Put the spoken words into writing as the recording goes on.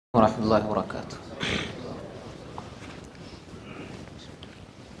ورحمة الله وبركاته.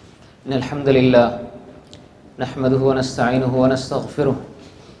 إن الحمد لله نحمده ونستعينه ونستغفره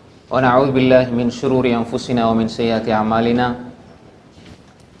ونعوذ بالله من شرور أنفسنا ومن سيئات أعمالنا.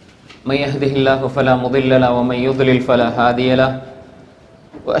 من يهده الله فلا مضل له ومن يضلل فلا هادي له.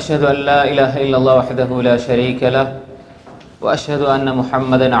 وأشهد أن لا إله إلا الله وحده لا شريك له وأشهد أن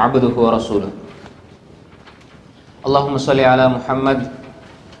محمدا عبده ورسوله. اللهم صل على محمد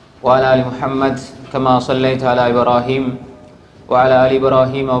وعلى آل محمد كما صليت على إبراهيم وعلى آل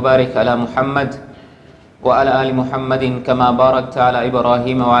إبراهيم وبارك على محمد وعلى آل محمد كما باركت على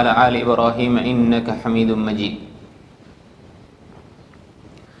إبراهيم وعلى آل إبراهيم إنك حميد مجيد.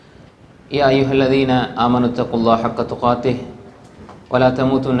 يا أيها الذين آمنوا اتقوا الله حق تقاته ولا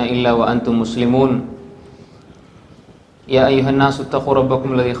تموتن إلا وأنتم مسلمون. يا أيها الناس اتقوا ربكم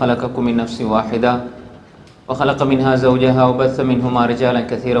الذي خلقكم من نفس واحدة وخلق منها زوجها وبث منهما رجالا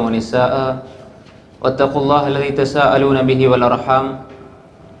كثيرا ونساء واتقوا الله الذي تساءلون به والأرحام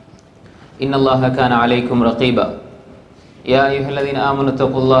إن الله كان عليكم رقيبا. يا أيها الذين آمنوا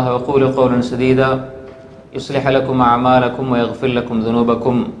اتقوا الله وقولوا قولا سديدا يصلح لكم أعمالكم ويغفر لكم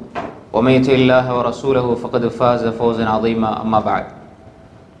ذنوبكم ومن يطع الله ورسوله فقد فاز فوزا عظيما. أما بعد.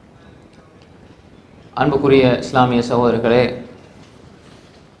 அன்புக்குரிய இஸ்லாமிய சகோதரர்களே,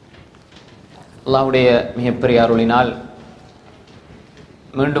 அல்லாஹ்வுடைய மிகப்பெரிய அருளினால்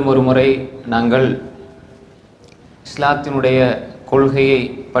மீண்டும் ஒரு முறை நாங்கள் இஸ்லாத்தினுடைய கொள்கையை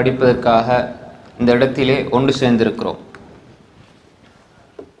படிப்பதற்காக இந்த இடத்திலே ஒன்று சேர்ந்திருக்கிறோம்.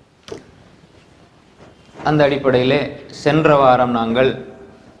 அந்த அடிப்படையிலே சென்ற வாரம்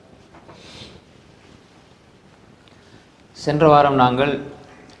நாங்கள்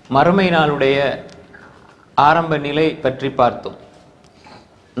மறுமை நாளுடைய ஆரம்ப நிலை பற்றி பார்த்தோம்.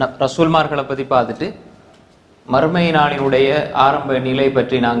 ரசூல்மார்களை பற்றி பார்த்துட்டு மறுமை நாளினுடைய ஆரம்ப நிலை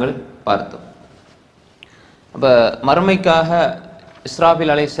பற்றி நாங்கள் பார்த்தோம். அப்போ மறுமைக்காக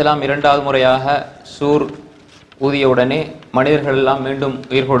இஸ்ராஃபில் அலைஹிஸ்ஸலாம் இரண்டாவது முறையாக சூர் ஊதியவுடனே மனிதர்கள் எல்லாம் மீண்டும்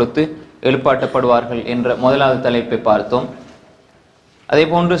உயிர் கொடுத்து எழுப்பாட்டப்படுவார்கள் என்ற முதலாவது தலைப்பை பார்த்தோம். அதே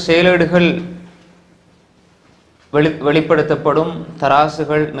போன்று செயலேடுகள் வெளிப்படுத்தப்படும்,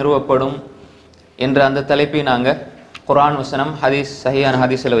 தராசுகள் நிறுவப்படும் என்ற அந்த தலைப்பை நாங்கள் குர்ஆன் வசனம் ஹதீஸ் சஹீஹான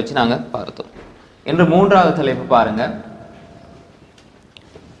ஹதீஸில் வச்சு நாங்கள் பார்த்தோம். இன்று மூன்றாவது தலைப்பு பாருங்க.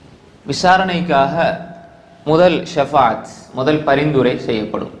 விசாரணைக்காக முதல் ஷஃபாத், முதல் பரிந்துரை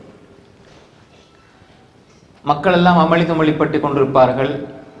செய்யப்படும். மக்கள் எல்லாம் அமளிதுமளிப்பட்டு கொண்டிருப்பார்கள்,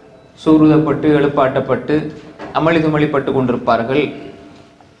 சூருதப்பட்டு எழுப்பாட்டப்பட்டு அமளிதுமளிப்பட்டு கொண்டிருப்பார்கள்.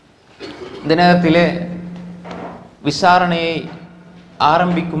 இந்த நேரத்திலே விசாரணையை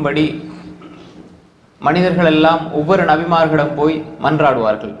ஆரம்பிக்கும்படி மனிதர்கள் எல்லாம் ஒவ்வொரு நபிமார்களிடம் போய்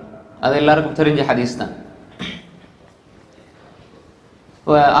மன்றாடுவார்கள். அது எல்லாருக்கும் தெரிஞ்ச ஹதீஸ் தான்.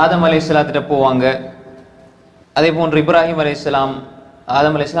 ஆதம் அலைஹிஸ்ஸலாத்திட்ட போவாங்க. அதே போன்று இப்ராஹிம் அலைஹிஸ்ஸலாம்,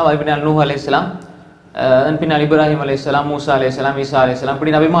 ஆதம் அலைஹிஸ்ஸலாம், அது பின்னால் நூஹ் அலைஹிஸ்ஸலாம், அதன் பின்னால் இப்ராஹிம் அலைஹிஸ்ஸலாம், மூசா அலைஹிஸ்ஸலாம், ஈசா அலைஹிஸ்ஸலாம்,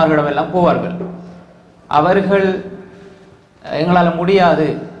 இப்படி நபிமார்களிடம் எல்லாம் போவார்கள். அவர்கள் எங்களால் முடியாது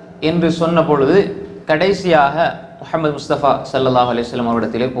என்று சொன்ன பொழுது கடைசியாக முஹம்மது முஸ்தபா ஸல்லல்லாஹு அலைஹி வஸல்லம்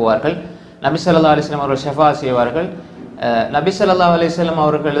அவரிடத்திலே போவார்கள். நபி ஸல்லல்லாஹு அலைஹி வஸல்லம் அவர்கள் ஷஃபா செய்வார்கள். நபி ஸல்லல்லாஹு அலைஹி வஸல்லம்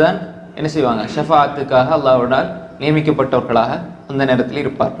அவர்கள் தான் என்ன செய்வாங்க, ஷஃபாத்துக்காக அல்லாஹ்வினால் நியமிக்கப்பட்டவர்களாக அந்த நேரத்தில்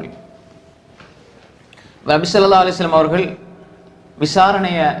இருப்பார்கள். நபி ஸல்லல்லாஹு அலைஹி வஸல்லம் அவர்கள்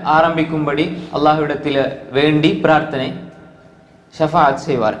விசாரணையை ஆரம்பிக்கும்படி அல்லாஹ்விடத்தில் வேண்டி பிரார்த்தனை ஷஃபாத்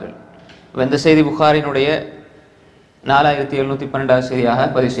செய்வார்கள். இந்த செய்தி புகாரினுடைய 4712 செய்தியாக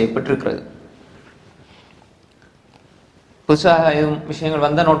பதிவு செய்யப்பட்டிருக்கிறது. புதுசாக எதுவும் விஷயங்கள்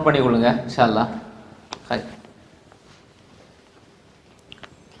வந்தால் நோட் பண்ணி கொள்ளுங்க இன்ஷா அல்லாஹ்.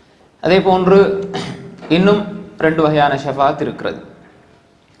 அதே போன்று இன்னும் 2 வகையான ஷஃபாத் இருக்கிறது.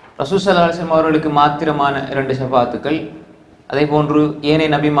 ரசூல் ஸல்லல்லாஹு அலைஹி வஸல்லம் அவர்களுக்கு மாத்திரமான 2 ஷஃபாத்துக்கள், அதே போன்று ஏனைய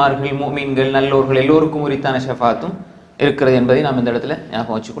நபிமார்கள், முஃமின்கள், நல்லோர்கள் எல்லோருக்கும் உரித்தான ஷஃபாத்தும் இருக்கிறது என்பதை நாம் இந்த இடத்துல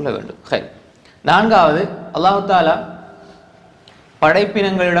ஞாபகம் வச்சுக்கொள்ள வேண்டும். நான்காவது, அல்லாஹ் தஆலா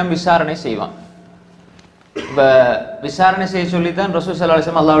படைப்பினங்களிடம் விசாரணை செய்வான். இப்போ விசாரணை செய்ய சொல்லித்தான் ரசூல் ஸல்லல்லாஹு அலைஹி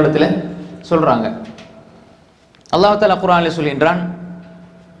வஸல்லம் அல்லாஹ்விடத்துல சொல்றாங்க. அல்லாஹ் தஆலா குர்ஆனில் சொல்கின்றான்,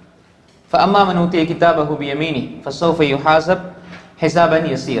 فَأَمَّا مَنْ أُوتِيَ كِتَابَهُ بِيَمِينِهِ فَسَوْفَ يُحَاسَبُ حِسَابًا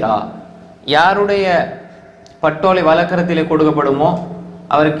يَسِيرًا. யாருடைய பட்டோலை வலக்கரத்திலே கொடுக்கப்படுமோ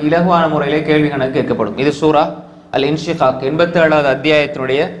அவருக்கு இலகுவான முறையிலே கேள்வி கணக்கு கேட்கப்படும். இது சூரா அல் இன்ஷிகாக் 87வது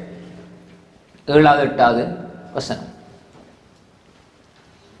அத்தியாயத்தினுடைய 7வது 8வது வசனம்.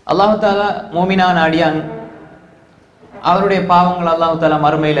 அல்லாஹ் தஆலா மூமினான அடியான் அவருடைய பாவங்கள் அல்லாஹ் தஆலா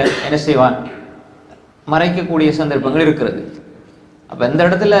மறுமையில் என்ன செய்வான், மறைக்கக்கூடிய சந்தர்ப்பங்கள் இருக்கிறது. அப்போ இந்த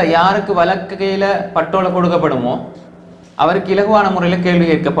இடத்துல யாருக்கு வழக்கையில் பட்டோலை கொடுக்கப்படுமோ அவருக்கு இலகுவான முறையில் கேள்வி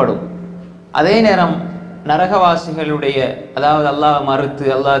கேட்கப்படும். அதே நேரம் நரகவாசிகளுடைய, அதாவது அல்லாஹ் மறுத்து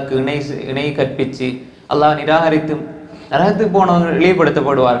அல்லாஹ்க்கு இணை கற்பித்து அல்லாஹ் நிராகரித்து நரகத்துக்கு போனவர்கள்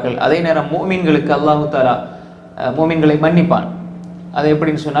இழிவுபடுத்தப்படுவார்கள். அதே நேரம் மூமின்களுக்கு அல்லாஹு தஆலா மூமின்களை மன்னிப்பான். அது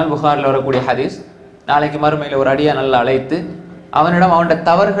எப்படின்னு சொன்னால் புகாரில் வரக்கூடிய ஹதீஸ், நாளைக்கு மறுமையில் ஒரு அடியா நல்லா அழைத்து அவனிடம் அவனோட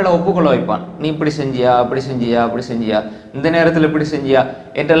தவறுகளை ஒப்புக்கொள்ள வைப்பான். நீ இப்படி செஞ்சியா, அப்படி செஞ்சியா, அப்படி செஞ்சியா, இந்த நேரத்தில் இப்படி செஞ்சியா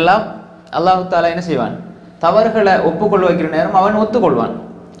என்றெல்லாம் அல்லாஹு தஆலா என்ன செய்வான், தவறுகளை ஒப்புக்கொள்ள வைக்கிற நேரம் அவன் ஒத்துக்கொள்வான்.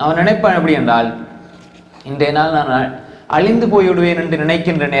 அவன் நினைப்பான் எப்படி என்றால், இன்றைய நாள் நான் அழிந்து போய்விடுவேன் என்று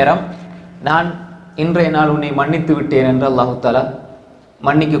நினைக்கின்ற நேரம் நான் இன்றைய நாள் உன்னை மன்னித்து விட்டேன் என்று அல்லாஹு தஆலா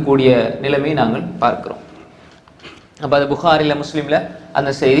மன்னிக்கக்கூடிய நிலைமையை நாங்கள் பார்க்கிறோம். அப்போ அது புகாரில் முஸ்லீமில்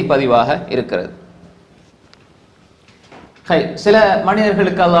அந்த செய்தி பதிவாக இருக்கிறது. சில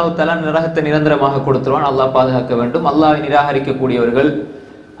மனிதர்களுக்கு அல்லாஹு தஆலா நரகத்தை நிரந்தரமாக கொடுத்துருவான். அல்லாஹ் பாதுகாக்க வேண்டும். அல்லாஹ்வை நிராகரிக்கக்கூடியவர்கள்,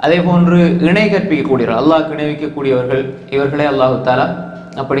 அதே போன்று இணை கற்பிக்கக்கூடியவர்கள், அல்லாஹ்க்கு இணை வைக்கக்கூடியவர்கள், இவர்களை அல்லாஹு தஆலா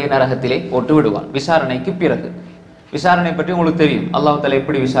அப்படியே நரகத்திலே போட்டு விடுவான். விசாரணைக்கு பிறகு, விசாரணை பற்றி உங்களுக்கு தெரியும், அல்லாஹு தஆலா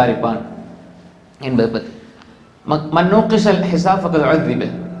எப்படி விசாரிப்பான் என்பது பற்றி. மன்னூக்கிஷல் ஹிசாப் ஃபகத் உஅذிப,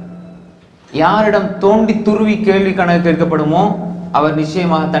 யாரிடம் தோண்டி துருவி கேள்வி கணக்கு கேட்கப்படுமோ அவர்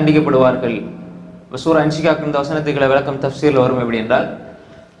நிச்சயமாக தண்டிக்கப்படுவார்கள். சூரா அன்ஷிகாக்கு இந்த வசனத்துக்களை விளக்கம் தஃப்சீரில் வரும். எப்படி என்றால்,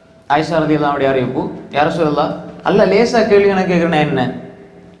 ஆயிஷா ரலியல்லாஹு அன்ஹா அறிவிப்பு, யா ரசூலல்லாஹ், அல்லாஹ் லேசா கேள்வி கணக்கு கேட்கிறேன்னா என்ன?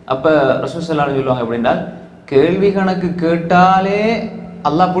 அப்போ ரசூல் ஸல்லல்லாஹு அலைஹி சொல்லுவாங்க எப்படி என்றால், கேள்வி கணக்கு கேட்டாலே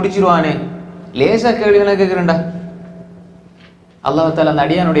அல்லாஹ் பிடிச்சிருவானே, லேசா கேள்வி கணக்கு கேட்கிறேன்டா. அல்லாஹ் தஆலா அந்த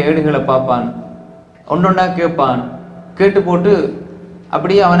அடியானுடைய ஏடுகளை பார்ப்பான், ஒன்றொண்டா கேட்பான். கேட்டு போட்டு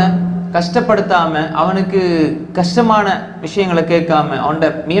அப்படியே அவனை கஷ்டப்படுத்தாம, அவனுக்கு கஷ்டமான விஷயங்களை கேட்காம, அவனோட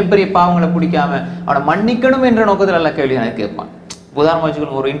மிகப்பெரிய பாவங்களை பிடிக்காம அவனை மன்னிக்கணும் என்ற நோக்கத்தில் எல்லாம் கேள்வி எனக்கு கேட்பான். உதாரணமாக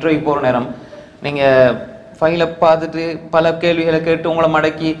வச்சுக்கணும், ஒரு இன்டர்வியூ போகிற நேரம் நீங்கள் ஃபைலை பார்த்துட்டு பல கேள்விகளை கேட்டு உங்களை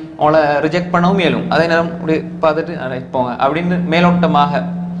மடக்கி உங்களை ரிஜெக்ட் பண்ணவும் இயலும். அதே நேரம் அப்படி பார்த்துட்டு போங்க அப்படின்னு மேலோட்டமாக,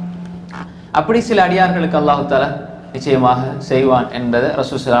 அப்படி சில அடியார்களுக்கு அல்லாஹு தஆலா நிச்சயமாக செய்வான் என்பதை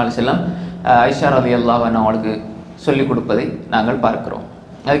ரசூல் ஸல்லல்லாஹு அலைஹி வஸல்லம் ஆயிஷா ரலியல்லாஹு அன்ஹா அவங்களுக்கு சொல்லிக் கொடுப்பதை நாங்கள் பார்க்கிறோம்.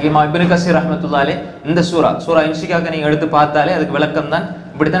 அதுக்கு இமாம் இப்னு கஸீர் ரஹ்மத்துல்லாஹி அலைஹி இந்த சூரா இன்ஷிகாக நீங்கள் எடுத்து பார்த்தாலே அதுக்கு விளக்கம் தான்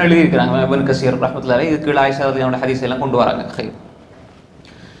இப்படி தான் எழுதியிருக்கிறாங்க. இப்னு கஸீர் ரஹ்மத்துல்லாஹி அலைஹி இதுக்கு ஆயிஷா ரலியல்லாஹு ஹதீஸ் எல்லாம் கொண்டு வராங்க.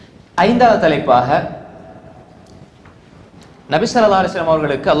 ஐந்தாவது தலைப்பாக, நபி ஸல்லல்லாஹு அலைஹி வஸல்லம்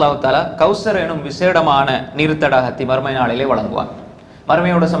அவர்களுக்கு அல்லாஹ் தஆலா கௌசர் எனும் விசேடமான நீர்த்தடாகத்தை மறுமை நாளிலே வழங்குவான்.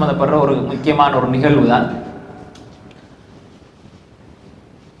 மறுமையோடு சம்பந்தப்படுற ஒரு முக்கியமான ஒரு நிகழ்வு தான்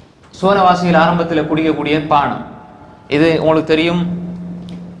சுவனவாசிகள் ஆரம்பத்தில் குடிக்கக்கூடிய பானம். இது உங்களுக்கு தெரியும்,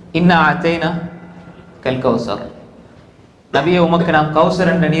 இன்னா அத்தைனா கல் கௌசர், நபியை உமக்கு நாம்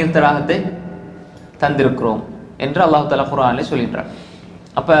கௌசர் என்ற நீர்த்தடாகத்தை தந்திருக்கிறோம் என்று அல்லாஹ் தஆலா குர்ஆனிலே சொல்கின்றார்.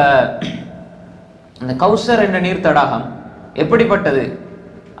 அப்போ இந்த கௌசர் என்ற நீர்த்தடாகம் எப்படிப்பட்டது?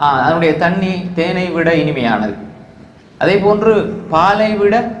 அதனுடைய தண்ணி தேனை விட இனிமையானது, அதே போன்று பாலை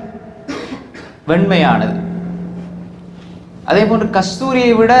விட வெண்மையானது, அதே போன்று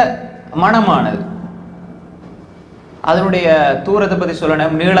கஸ்தூரியை விட மணமானது. அதனுடைய தூரத்தை பற்றி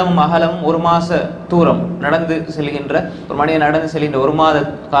சொல்லணும், நீளமும் அகலமும் 1 மாச தூரம் நடந்து செல்கின்ற ஒரு மனிதன் நடந்து செல்கின்ற 1 மாத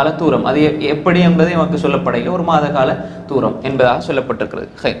கால தூரம். அது எப்படி என்பது நமக்கு சொல்லப்படையில் 1 மாத கால தூரம் என்பதாக சொல்லப்பட்டிருக்கிறது.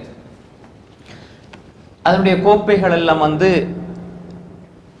 அதனுடைய கோப்பைகள் எல்லாம்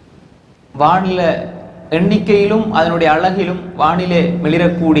வானில எண்ணிக்கையிலும் அதனுடைய அழகிலும் வானிலே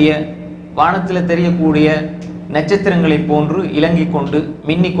மிளிரக்கூடிய, வானத்தில் தெரியக்கூடிய நட்சத்திரங்களை போன்று இலங்கிக் கொண்டு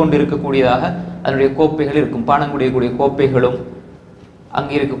மின்னிக் கொண்டு இருக்கக்கூடியதாக அதனுடைய கோப்பைகள் இருக்கும். பானங்குடியக்கூடிய கோப்பைகளும்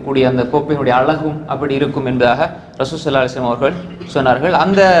அங்கே இருக்கக்கூடிய அந்த கோப்பைகளுடைய அழகும் அப்படி இருக்கும் என்பதாக ரசூல் ஸல்லல்லாஹு அலைஹி வஸல்லம் அவர்கள் சொன்னார்கள்.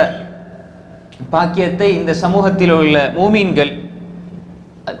 அந்த பாக்கியத்தை இந்த சமூகத்தில் உள்ள மூமீன்கள்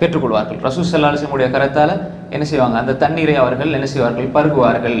பெற்றுக்கொள்வார்கள். ரசூல் ஸல்லல்லாஹு அலைஹி வஸல்லம் கரத்தால் என்ன செய்வாங்க, அந்த தண்ணீரை அவர்கள் என்ன செய்வார்கள்,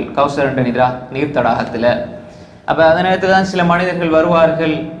 பருகுவார்கள் கௌசர் என்ற நீர்த்தடாகத்தில். அப்போ அந்த நேரத்தில் தான் சில மனிதர்கள்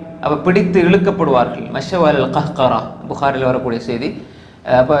வருவார்கள், அப்போ பிடித்து இழுக்கப்படுவார்கள். மஷவல் கஹ்கரா, புகாரில் வரக்கூடிய செய்தி.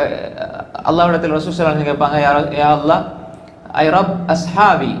 அப்போ அல்லாஹ்விடத்தில் ரசூல் ஸல்லல்லாஹு அலைஹி வஸல்லம் கேட்பாங்க, யா அல்லாஹ், ஐ ரப்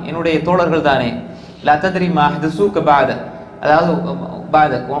அஸ்ஹாபி, என்னுடைய தோழர்கள் தானே, லா தத்ரி மா அஹ்தஸூக பஅத, அதாவது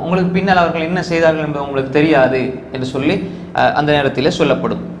பாதக், உங்களுக்கு பின்னால் அவர்கள் என்ன செய்தார்கள் என்பது உங்களுக்கு தெரியாது என்று சொல்லி அந்த நேரத்தில்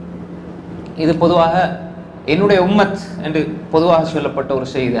சொல்லப்படும். இது பொதுவாக என்னுடைய உம்மத் என்று பொதுவாக சொல்லப்பட்ட ஒரு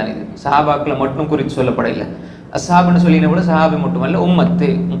செய்தி தான். இது சஹாபாக்களை மட்டும் குறித்து சொல்லப்படவில்லை. அஸ்ஹாப்னு சொல்லின கூட சஹாபி மட்டுமல்ல, உம்மத்து,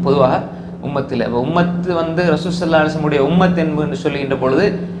 பொதுவாக உம்மத்தில். உம்மத்து ரசூல் ஸல்லல்லாஹு அலைஹி வஸல்லம் உம்மத் என்று சொல்லுகின்ற பொழுது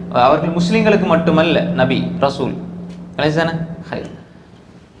அவர்கள் முஸ்லிம்களுக்கு மட்டுமல்ல, நபி ரசூல் கலைசான.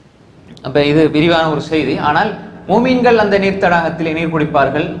 அப்போ இது விரிவான ஒரு செய்தி. ஆனால் மூமீன்கள் அந்த நீர்த்தடாகத்திலே நீர்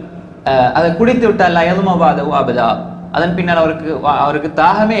குடிப்பார்கள். அதை குடித்து விட்டால் அபதா, அதன் பின்னால் அவருக்கு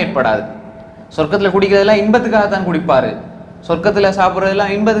தாகமே ஏற்படாது. சொர்க்கத்தில் குடிக்கிறதெல்லாம் இன்பத்துக்காகத்தான் குடிப்பார். சொர்க்கத்தில்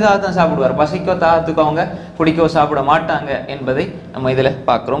சாப்பிட்றதெல்லாம் இன்பதுக்காக தான் சாப்பிடுவார். பசிக்கோ தாகத்துக்கோ அவங்க குடிக்கோ சாப்பிட மாட்டாங்க என்பதை நம்ம இதில்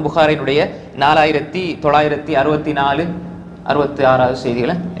பார்க்குறோம். புகாரினுடைய 4964 66வது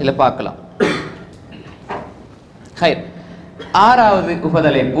செய்திகளை இதில் பார்க்கலாம். ஹைர், 6வது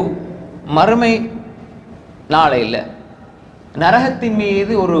உபதலைப்பு, மறுமை நாளையில் நரகத்தின்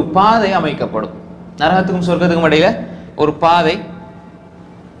மீது ஒரு பாதை அமைக்கப்படும். நரகத்துக்கும் சொர்க்கத்துக்கும் இடையில ஒரு பாதை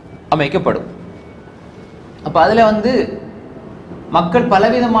அமைக்கப்படும். அப்போ அதில் மக்கள்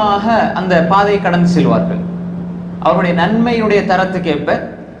பலவிதமாக அந்த பாதையை கடந்து செல்வார்கள். அவருடைய நன்மையுடைய தரத்துக்கேற்ப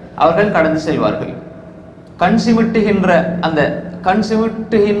அவர்கள் கடந்து செல்வார்கள். கண் சிமிட்டுகின்ற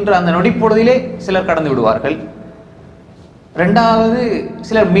அந்த நொடிப்பொழுதிலே சிலர் கடந்து விடுவார்கள். இரண்டாவது,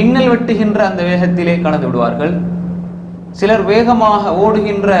 சிலர் மின்னல் வெட்டுகின்ற அந்த வேகத்திலே கடந்து விடுவார்கள். சிலர் வேகமாக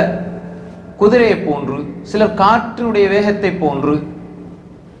ஓடுகின்ற குதிரையை போன்று, சிலர் காற்றினுடைய வேகத்தை போன்று,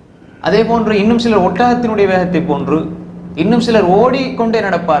 அதே போன்று இன்னும் சிலர் ஒட்டகத்தினுடைய வேகத்தை போன்று, இன்னும் சிலர் ஓடிக்கொண்டே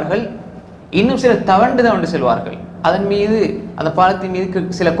நடப்பார்கள். இன்னும் சிலர் தவண்டு செல்வார்கள். அதன் மீது, அந்த பாலத்தின் மீது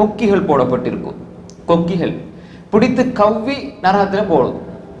சில கொக்கிகள் போடப்பட்டிருக்கும். கொக்கிகள் பிடித்து கவ்வி நரகத்தில் போடும்.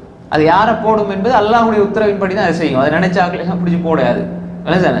 அது யாரை போடும் என்பது அல்லாஹ்வுடைய உத்தரவின்படி தான் அதை செய்யும். அதை நினைச்சாக்கள் பிடிச்சி போடாது.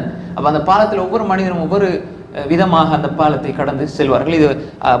 அப்போ அந்த பாலத்தில் ஒவ்வொரு மனிதனும் ஒவ்வொரு விதமாக அந்த பாலத்தை கடந்து செல்வார்கள். இது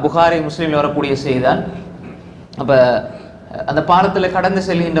புகாரி முஸ்லீமில் வரக்கூடிய செய்திதான். அப்போ அந்த பாலத்தில் கடந்து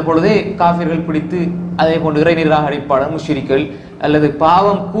செல்கின்ற பொழுதே காஃபிர்கள் பிடித்து, அதே போன்று இறை நிராகரிப்பாளர் முஷ்ரிக்கள் அல்லது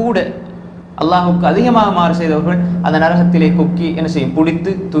பாவம் கூட அல்லாஹுக்கு அதிகமாக மாறு செய்தவர்கள் அந்த நரகத்திலே கொக்கி என்ன செய்யும்,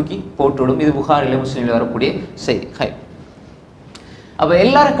 பிடித்து தூக்கி போட்டுவிடும். இது புகாரில் முஸ்லீமில் வரக்கூடிய செய்தி. அப்போ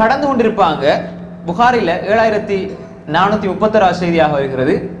எல்லாரும் கடந்து கொண்டிருப்பாங்க. புகாரில் 7436 செய்தியாக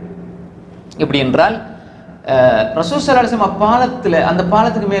வருகிறது. எப்படி என்றால், ரசூல் ஸல்லல்லாஹு அலைஹி வஸல்லம் அந்த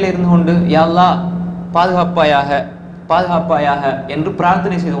பாலத்துக்கு மேலே இருந்து கொண்டு யா அல்லாஹ் பாதுகாப்பாயாக என்று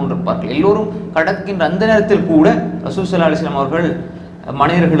பிரார்த்தனை செய்து கொண்டிருப்பார்கள். எல்லோரும் கடக்கின்ற அந்த நேரத்தில் கூட ரசூல் ஸல்லல்லாஹு அலைஹி வஸல்லம் அவர்கள்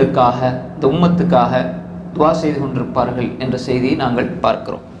மனிதர்களுக்காக, இந்த உம்மத்துக்காக துஆ செய்து கொண்டிருப்பார்கள் என்ற செய்தியை நாங்கள்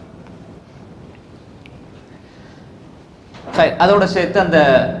பார்க்கிறோம். அதோட சேர்த்து அந்த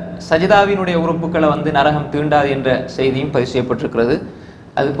சஜிதாவினுடைய உறுப்புகளை நரகம் தீண்டாது என்ற செய்தியும் பதிவு செய்யப்பட்டிருக்கிறது.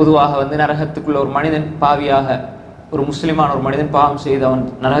 அது பொதுவாக நரகத்துக்குள்ள ஒரு மனிதன் பாவியாக, ஒரு முஸ்லிமான ஒரு மனிதன் பாவம் செய்து அவன்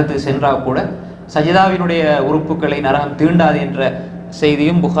நரகத்துக்கு சென்றால் கூட சஜிதாவினுடைய உறுப்புகளை நரகம் தீண்டாது என்ற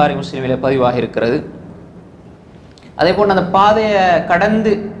செய்தியும் புகாரி முஸ்லிமில் பதிவாக இருக்கிறது. அதே போன்று அந்த பாதையை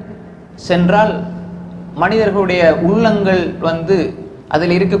கடந்து சென்றால் மனிதர்களுடைய உள்ளங்கள்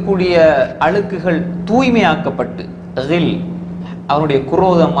அதில் இருக்கக்கூடிய அழுக்குகள் தூய்மையாக்கப்பட்டு, அவனுடைய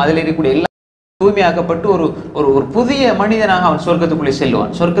குரோதம், அதில் இருக்கக்கூடிய எல்லா தூய்மையாக்கப்பட்டு ஒரு ஒரு புதிய மனிதனாக அவன் சொர்க்கத்துக்குள்ளே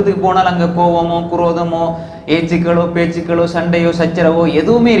செல்வான். சொர்க்கத்துக்கு போனால் அங்கே கோபமோ குரோதமோ ஏச்சுக்களோ பேச்சுக்களோ சண்டையோ சச்சரவோ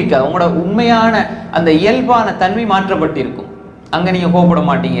எதுவுமே இருக்காது. உங்களோட உண்மையான அந்த இயல்பான தன்மை மாற்றப்பட்டிருக்கும். அங்கே நீங்கள் கோபப்பட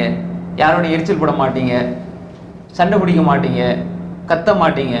மாட்டீங்க, யாரோட எரிச்சல் பட மாட்டீங்க, சண்டை பிடிக்க மாட்டீங்க, கத்த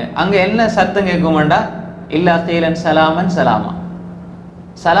மாட்டீங்க. அங்கே என்ன சத்தம் கேட்கும் வேண்டாம், இல்லா கீலன் சலாமன் சலாமா,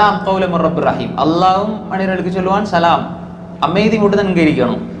 சலாம் கௌலம் ரப்பர் ரஹீம். அல்லாஹ்வும் மனிதர்களுக்கு சொல்லுவான் சலாம், அமைதி மட்டும் தான் அங்கே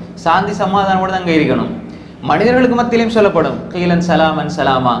இருக்கணும், சாந்தி சமாதானம் மட்டும் தான் அங்கே இருக்கணும். மனிதர்களுக்கு மத்தியிலையும் சொல்லப்படும் கீலன் சலாமன்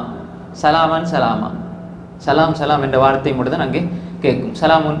சலாமா, சலாமன் சலாமா, சலாம் சலாம் என்ற வார்த்தை மட்டும் தான் அங்கே கேட்கும்.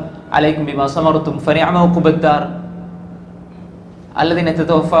 சலாமுன் அலைக்கும் பிமா சமருத்தும் ஃபனிஅம உக்பத்தார் அல்லதீன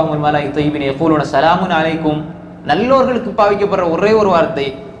ததவஃபாஹுல் மலாயிகத்து தய்யிபின் யகூலுன சலாமுன் அலைக்கும். நல்லோர்களுக்கு பாவிக்கப்படுற ஒரே ஒரு வார்த்தை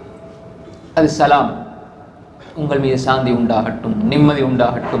அது சலாம். உங்கள் மீது சாந்தி உண்டாகட்டும், நிம்மதி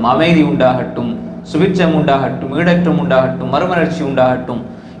உண்டாகட்டும், அமைதி உண்டாகட்டும், சுபிட்சம் உண்டாகட்டும், ஈடற்றம் உண்டாகட்டும், மறுமலர்ச்சி உண்டாகட்டும்,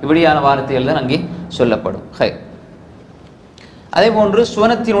 இப்படியான வார்த்தைகள் தான் அங்கே சொல்லப்படும். அதே போன்று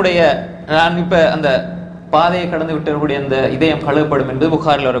சுவனத்தினுடைய, நான் இப்போ அந்த பாதையை கடந்து விட்டவர்களுடைய அந்த இதயம் கழுவப்படும் என்பது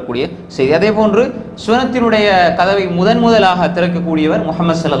புகாரில் வரக்கூடிய செய்தி. அதே போன்று சுவனத்தினுடைய கதவை முதலாக திறக்கக்கூடியவர்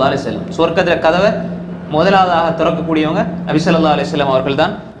முஹம்மது ஸல்லல்லாஹு அலைஹி வஸல்லம். சொர்க்கத்தில் கதவை முதலாவதாக திறக்கக்கூடியவங்க நபி ஸல்லல்லாஹு அலைஹி வஸல்லம் அவர்கள்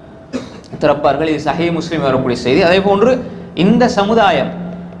தான் திறப்பார்கள். இது சஹீஹ் முஸ்லிம் வரக்கூடிய செய்தி. அதே போன்று இந்த சமுதாயம்,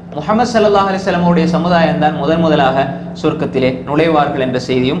 முஹம்மது ஸல்லல்லாஹு அலைஹி வஸல்லம் அவருடைய சமுதாயம் தான் முதலாக சொர்க்கத்திலே நுழைவார்கள் என்ற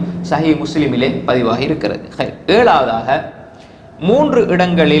செய்தியும் சஹீஹ் முஸ்லிமிலே பதிவாகி இருக்கிறது. 7வதாக 3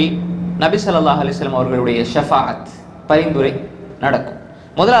 இடங்களில் நபி ஸல்லல்லாஹு அலைஹி வஸல்லம் அவர்களுடைய ஷஃபாஅத், பரிந்துரை நடக்கும்.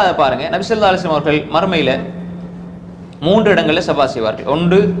 முதலாவது பாருங்க, நபி ஸல்லல்லாஹு அலைஹி வஸல்லம் அவர்கள் மறுமையில் 3 இடங்களில் ஷஃபா செய்வார்கள்.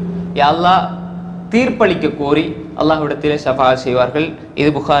 ஒன்று, யா அல்லாஹ் தீர்ப்பளிக்க கோரி அல்லாஹ்விடத்திலே ஷஃபாஅத் செய்வார்கள். இது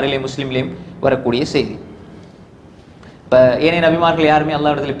புகாரிலே முஸ்லிம்லேயும் வரக்கூடிய செய்தி. இப்போ ஏனைய நபிமார்கள் யாருமே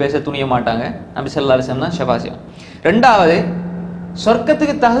அல்லாஹ்விடத்தில் பேச துணிய மாட்டாங்க, நபி ஸல்லல்லாஹு அலைஹி வஸல்லம் தான் ஷஃபா செய்வாங்க. 2வது,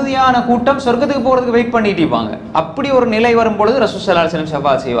 சொர்க்கத்துக்கு தகுதியான கூட்டம் சொர்க்கத்துக்கு போகிறதுக்கு வெயிட் பண்ணிட்டு இருப்பாங்க. அப்படி ஒரு நிலை வரும் பொழுது ரசூல் ஸல்லல்லாஹு அலைஹி வஸல்லம்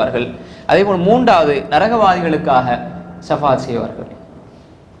ஷஃபாஅத் செய்வார்கள். அதே போல் 3வது, நரகவாதிகளுக்காக ஷஃபாஅத் செய்வார்கள்.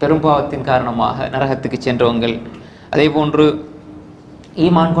 பெரும்பாவத்தின் காரணமாக நரகத்துக்கு சென்றவங்கள், அதே போன்று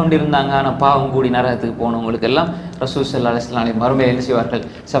ஈமான் கொண்டிருந்தாங்க, ஆனால் பாவம் கூடி நரகத்துக்கு போனவங்களுக்கு எல்லாம் ரசூல் ஸல்லல்லாஹு அலைஹி வஸல்லம் மறுமையில் என்ன செய்வார்கள்?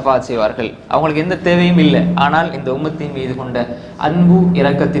 ஷஃபாஅத் செய்வார்கள். அவங்களுக்கு எந்த தேவையும் இல்லை, ஆனால் இந்த உம்மத்தின் மீது கொண்ட அன்பு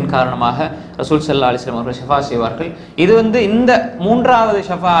இரக்கத்தின் காரணமாக ரசூல் ஸல்லல்லாஹு அலைஹி வஸல்லம் அவர்கள் ஷஃபாஅத் செய்வார்கள். இது இந்த மூன்றாவது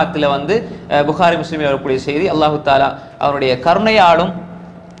ஷஃபாஅத்தில் புகாரி முஸ்லிமில் வரக்கூடிய செய்தி, அல்லாஹு தாலா அவருடைய கருணையாலும்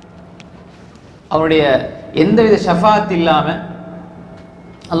அவருடைய எந்தவித ஷஃபாஅத் இல்லாமல்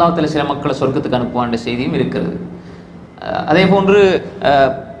அல்லாஹ் தாலா சில மக்களை சொர்க்கத்துக்கு அனுப்புவான்ற செய்தியும் இருக்கிறது. அதே போன்று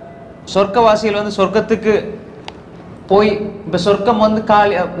சொர்க்கவாசிகள் சொர்க்கத்துக்கு போய் இப்போ சொர்க்கம்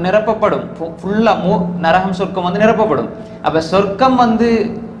காலி நிரப்பப்படும், ஃபுல்லாக நரகம் சொர்க்கம் நிரப்பப்படும். அப்போ சொர்க்கம்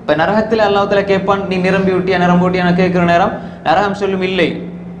இப்போ நரகத்தில் அல்லாஹ் தஆலா கேட்பான், நீ நிரம்பி விட்டியா நான் கேட்குற நேரம் நரகம் சொல்லும், இல்லை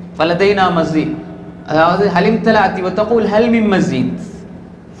ஃபலதைனா மஸ்ஜித், அதாவது ஹலிம் தலாத்தி வத்தகூல் ஹல் மின் மஸ்ஜித்,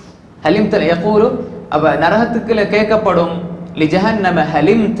 ஹலிம் தலா யகூலு, அப்போ நரகத்துக்குள்ள கேட்கப்படும் லி ஜஹன்னம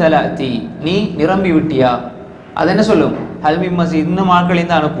ஹலிம் தலாத்தி, நீ நிரம்பி விட்டியா, அது என்ன சொல்லும்? ஹல்மி மஸ்ஜித், இன்னும் ஆட்களை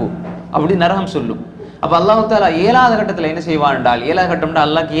தான் அனுப்பு அப்படி நரகம் சொல்லும். அப்போ அல்லாஹ் தஆலா 7வது கட்டத்தில் என்ன செய்வான் என்றால், 7வது கட்டம்னா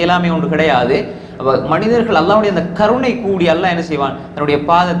அல்லாஹ்க்கு இயலாமை ஒன்று கிடையாது. அப்போ மனிதர்கள் அல்லாஹ்வுடைய அந்த கருணை கூடி அல்லாஹ் என்ன செய்வான்? தன்னுடைய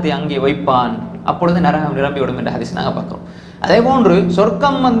பாதத்தை அங்கே வைப்பான், அப்பொழுது நரகம் நிரம்பிவிடும் என்ற ஹதீஸ் நாங்கள் பார்க்குறோம். அதே போன்று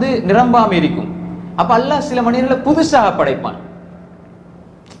சொர்க்கம் நிரம்பாமல் இருக்கும். அப்போ அல்லாஹ் சில மனிதர்களை புதுசாக படைப்பான்.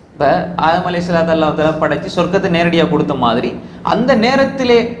 இப்போ ஆதம் அலைஹிஸ்ஸலாத்து அல்லாஹ் தஆலா படைத்து சொர்க்கத்தை நேரடியாக கொடுத்த மாதிரி அந்த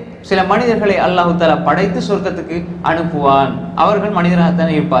நேரத்திலே சில மனிதர்களை அல்லாஹு தஆலா படைத்து சொர்க்கத்துக்கு அனுப்புவான். அவர்கள்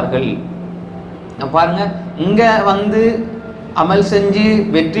மனிதராகத்தான் இருப்பார்கள். பாருங்க, இங்க அமல் செஞ்சு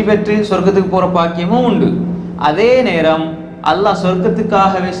வெற்றி பெற்று சொர்க்கத்துக்கு போற பாக்கியமும் உண்டு. அதே நேரம் அல்லாஹ்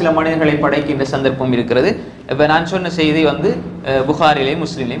சொர்க்கத்துக்காகவே சில மனிதர்களை படைக்கின்ற சந்தர்ப்பம் இருக்கிறது. இப்ப நான் சொன்ன செய்தி புகாரிலையும்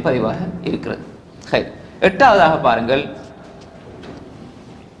முஸ்லிம்லையும் பதிவாக இருக்கிறது. 8வதாக பாருங்கள்,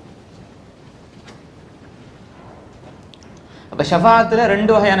 அப்போ ஷஃபாத்தில்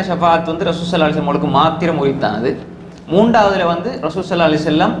 2 வகையான ஷஃபாத் ரசூல் ஸல்லல்லாஹு அலைஹி வஸல்லம் மாத்திரம் உரித்தானது. 3வதுல ரசூல் ஸல்லல்லாஹு அலைஹி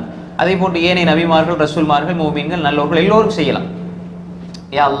வஸல்லம் அதே போன்று ஏனைய நபிமார்கள், ரசூல்மார்கள், மூமின்கள், நல்லோர்கள் எல்லோரும் செய்யலாம்.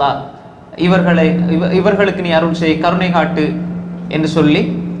 யா அல்லாஹ் இவர்களுக்கு நீ அருள் செய், கருணை காட்டு என்று சொல்லி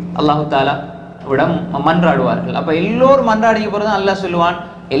அல்லாஹு தஆலா விடம் மன்றாடுவார்கள். அப்போ எல்லோரும் மன்றாடிய பிறகு அல்லாஹ் சொல்லுவான்,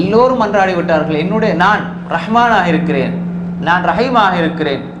 எல்லோரும் மன்றாடி விட்டார்கள், என்னுடைய நான் ரஹ்மானாக இருக்கிறேன், நான் ரஹீமாக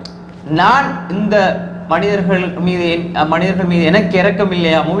இருக்கிறேன், நான் இந்த மனிதர்கள் மீது எனக்கு இரக்கம்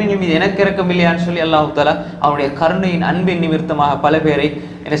இல்லையா, மூமின்கள் மீது எனக்கு இரக்கம் இல்லையான்னு சொல்லி அல்லாஹ் தஆலா அவருடைய கருணையின் அன்பின் நிமித்தமாக பல பேரை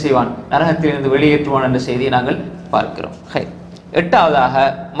என்ன செய்வான்? நரகத்திலிருந்து வெளியேற்றுவான் என்ற செய்தியை நாங்கள் பார்க்கிறோம். 8வதாக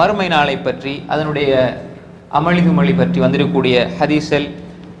மறுமை நாளை பற்றி, அதனுடைய அமளிதுமொழி பற்றி வந்திருக்கக்கூடிய ஹதீஸல்,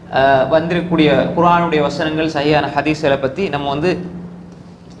 வந்திருக்கக்கூடிய குர்ஆனுடைய வசனங்கள், சஹீஹான ஹதீஸலை பற்றி நம்ம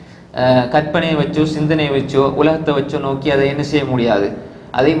கற்பனையை வச்சோ சிந்தனையை வச்சோ உலகத்தை வச்சோ நோக்கி அதை என்ன செய்ய முடியாது,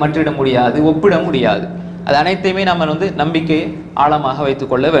 அதை மற்றிட முடியாது, ஒப்பிட முடியாது. அது அனைத்தையுமே நம்ம நம்பிக்கையை ஆழமாக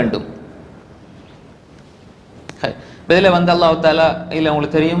வைத்துக் கொள்ள வேண்டும். இதில் அல்லாஹ் தஆலா இல்லை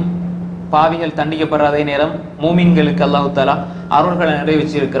உங்களுக்கு தெரியும், பாவிகள் தண்டிக்கப்படுற அதே நேரம் மூமின்களுக்கு அல்லாஹ் தஆலா அருள்களை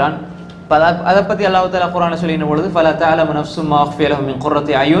நிறைவேற்றியிருக்கிறான். அதை பற்றி அல்லாஹ் தஆலா குர்ஆன்ல சொல்லின பொழுது ஃபலா தஅலமு நஃப்ஸும் மா உஃபிய லஹும் மின்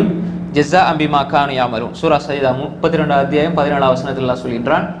குர்ரத்தி அயுன் ஜஸாஅன் பிமா கானூ யஅமலூன். சூரா சஜ்தா 32வது அத்தியாயம் 17வது வசனத்தில் அல்லாஹ்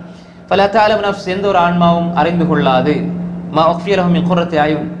சொல்கின்றான், ஃபலா தஅலமு நஃப்ஸ், எந்த ஒரு ஆன்மாவும் அறிந்து கொள்ளாது, மா உஃபிய லஹும் மின் குர்ரத்தி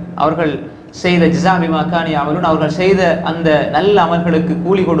அயுன், அவர்கள் செய்த ஜஸா பிமா கானூ யஅமலூன், அவர்கள் செய்த அந்த நல்ல அமல்களுக்கு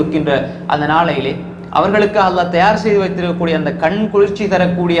கூலி கொடுக்கின்ற அந்த நாளையிலே அவர்களுக்கு அல்லாஹ் தயார் செய்து வைத்திருக்கக்கூடிய அந்த கண் குளிர்ச்சி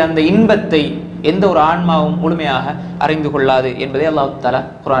தரக்கூடிய அந்த இன்பத்தை எந்த ஒரு ஆன்மாவும் முழுமையாக அறிந்து கொள்ளாது என்பதை அல்லாஹ் தஆலா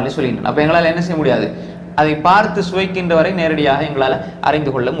குர்ஆனில் சொல்கின்றான். அப்போ எங்களால் என்ன செய்ய முடியாது? அதை பார்த்து சுவைக்கின்ற வரை நேரடியாக எங்களால்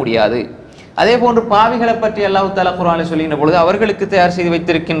அறிந்து கொள்ள முடியாது. அதே போன்று பாவிகளை பற்றி அல்லாஹ் தஆலா குர்ஆனில் சொல்கின்ற பொழுது அவர்களுக்கு தயார் செய்து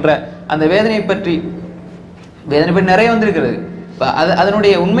வைத்திருக்கின்ற அந்த வேதனை பற்றி நிறைய வந்திருக்கிறது.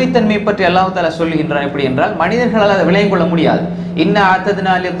 அதனுடைய உண்மைத்தன்மை பற்றி அல்லாஹ் தஆலா சொல்கின்றான். எப்படி என்றால், மனிதர்களால் அதை விளங்கிக் கொள்ள முடியாது. இன்னா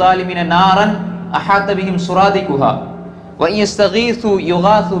அத்தத்னா லிஸ்ஸாலிமீன நாரன் அஹாத பிஹிம் சுராதிகுஹா வ யஸ்தகீஸு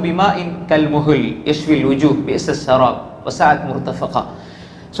யுகாஸு பிமாஇன் கல்முஹல் யஷ்வில் வுஜூஹ் பிஸஸ் ஸராப் வஸஅத் முர்தஃபகா.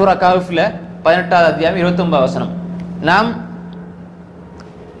 சூரா கஹ்ஃப்ல 18வது அத்தியாயம் 29வது வசனம். நாம்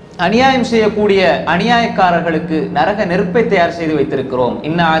அநியாயம் செய்யக்கூடிய அநியாயக்காரர்களுக்கு நரக நெருப்பை தயார் செய்து வைத்திருக்கிறோம்.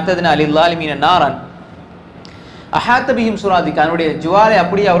 இன்னா அத்தத்னா லிஸ்ஸாலிமீன நாரன் அஹாத பிஹிம் சுராதிகா, அவருடைய ஜுவாலை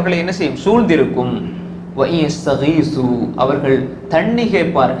அப்படியே அவர்களை என்ன செய்யும்? சூழ்ந்திருக்கும். வ யஸ்தகீஸு, அவர்கள் தண்ணி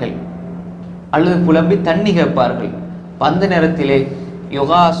கேட்பார்கள் அல்லது புலம்பி தண்ணி கேட்பார்கள். அந்த நேரத்திலே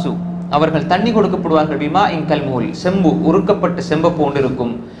யுகாசு, அவர்கள் தண்ணி கொடுக்கப்படுவார்கள். பிமா இன்கல் மூல், செம்பு, உருக்கப்பட்ட செம்பை போன்று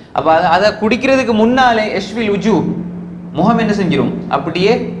இருக்கும். அப்போ அதை குடிக்கிறதுக்கு முன்னாலே யஷ்வில் உஜு, முகம் என்ன செஞ்சிடும்?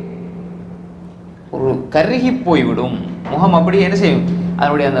 அப்படியே ஒரு கருகி போய்விடும். முகம் அப்படியே என்ன செய்யும்?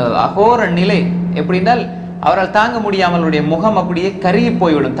 அதனுடைய அந்த அகோர நிலை எப்படின்னால் அவரால் தாங்க முடியாமல் அவருடைய முகம் அப்படியே கருகி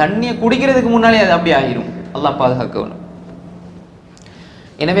போய்விடும். தண்ணியை குடிக்கிறதுக்கு முன்னாலே அது அப்படி ஆகிடும். அல்லாஹ் பாதுகாக்க வேணும்.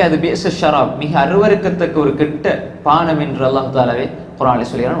 எனவே அது பேச ஷராப், மிக அருவருக்கத்தக்க ஒரு கெட்ட பானம் என்று அல்லாஹ் தஆலாவே குர்ஆனில்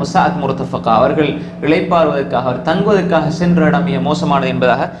சொல்கிறான். வஸஅத் முர்தஃபகா, அவர்கள் இளைப்பாறுவதற்காக அவர் தங்குவதற்காக சென்ற இடம் மிக மோசமானது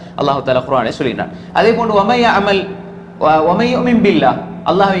என்பதாக அல்லாஹ் தஆலா குர்ஆனில் சொல்கிறான். அதே போன்று வமை யுமின் பில்லாஹ்,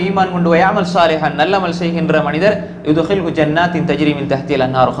 அல்லாஹ்வை ஈமான் கொண்டு வயஅமல் சாலிஹன், நல்லமல் செய்கின்ற மனிதர் யுத்கில்ஹு ஜன்னாத்தின் தஜ்ரி மின் தஹ்திஹா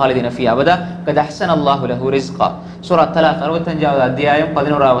அன்ஹார் காலிதீன ஃபீஹா அபதா கத் அஹ்ஸனல்லாஹு லஹு ரிஸ்கா. சூரா தலாக் 65வது அத்தியாயம்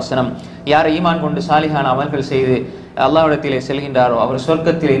 11வது வசனம். யார் ஈமான் கொண்டு சாலிஹான அமல்கள் செய்து அல்லாஹ்விடத்திலே செல்கின்றாரோ அவர்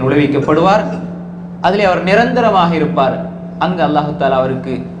சொர்க்கத்திலே நுழைவிக்கப்படுவார், அதிலே அவர் நிரந்தரமாக இருப்பார். அங்கு அல்லாஹு தஆலா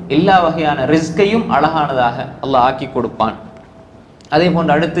அவருக்கு எல்லா வகையான ரிஸ்கையும் அழகானதாக அல்லாஹ் ஆக்கி கொடுப்பான். அதே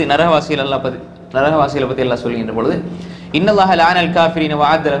போன்று அடுத்து நரகவாசிகளை பற்றி எல்லாம் சொல்கின்ற பொழுது இன்னல்லாஹ லஅனல் காஃபிரீன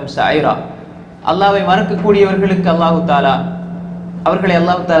வஅஅத லஹும் ஸஅஈரா, அல்லாஹ்வை மறக்கக்கூடியவர்களுக்கு அவர்களை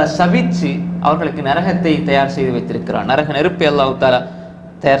அல்லாஹ் தஆலா சபித்து அவர்களுக்கு நரகத்தை தயார் செய்து வைத்திருக்கிறான். நரக நெருப்பை அல்லாஹ் தஆலா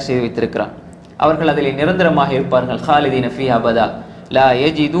தயார் செய்து வைத்திருக்கிறான். அவர்கள் அதில் நிரந்தரமாக இருப்பார்கள். காலிதீன ஃபீஹா அபதா லா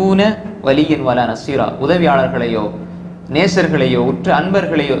யஜிதூன வலியன் வலா நஸீரா, உதவியாளர்களையோ நேசர்களையோ உற்ற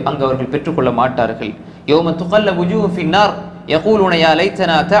அன்பர்களையோ அங்கு அவர்கள் பெற்றுக்கொள்ள மாட்டார்கள். யௌம துகல்லபு வுஜூஹு ஃபின்னார் யகூலுன யா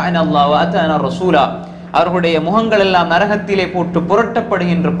லைத்தனா அத்தஅனா அல்லாஹ் வ அத்தஅனா ரசூலா, அவர்களுடைய முகங்கள் எல்லாம் நரகத்திலே போட்டு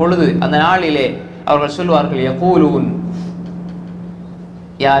புரட்டப்படுகின்ற பொழுது அந்த நாளிலே அவர்கள் சொல்வார்கள் யகூலூன்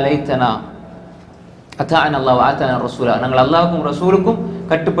யா லைத்தனா அத்தஅனா அல்லாஹ் வ அத்தஅனா ரசூலா, நாங்கள் அல்லாஹ்வுக்கும் ரசூலுக்கும்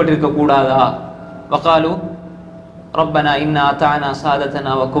கட்டுப்பட்டிருக்க கூடாதா? வகாலு ரப்பனா இன்னா அத்தஅனா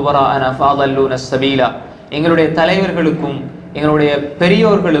சாதத்தனா வ குபராஅனா ஃபஅதல்லூன ஸபீலா, எங்களுடைய தலைவர்களுக்கும் எங்களுடைய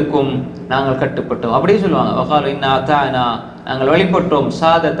பெரியோர்களுக்கும் நாங்கள் கட்டுப்பட்டோம், அப்படியே சொல்லுவாங்க. வகாலு இன்னா அத்தஅனா, நாங்கள் வழிபட்டோம்,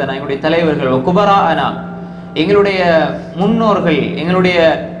 சாதத்தனா எங்களுடைய தலைவர்கள், குபராஅனா எங்களுடைய முன்னோர்கள், எங்களுடைய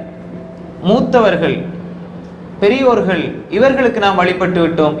மூத்தவர்கள் பெரியோர்கள், இவர்களுக்கு நாம் வழிபட்டு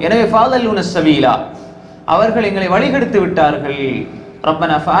விட்டோம். எனவே ஃபஅதல்லூன ஸபீலா, அவர்கள் எங்களை வழிகெடுத்து விட்டார்கள்.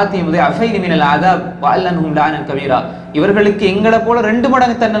 ரப்பனா ஃபஆத்திஹிம் ضعفين من العذاب وألعنهم لعنا كبيرا, இவர்களுக்கு எங்களை போல 2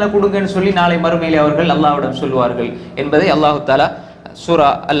 மடங்கு தண்டனை கொடுங்கன்னு சொல்லி நாளை மறுமையிலே அவர்கள் அல்லாஹ்விடம் சொல்வார்கள் என்பதை அல்லாஹ் தஆலா சூரா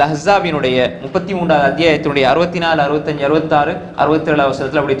அல் அஹ்ஸாபினுடைய 33வது அத்தியாயத்தினுடைய 64, 65, 66, 67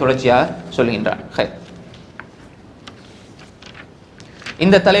 வசனத்தில் அப்படி தொடர்ச்சியாக சொல்கின்றான்.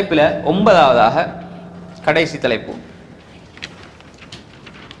 இந்த தலைப்பில் 9வதாக கடைசி தலைப்பு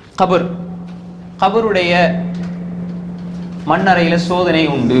கபருடைய மண்ணறையில சோதனை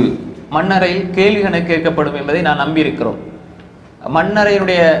உண்டு, மண்ணறையில் கேள்விகள் கேட்கப்படும் என்பதை நான் நம்பியிருக்கிறோம்.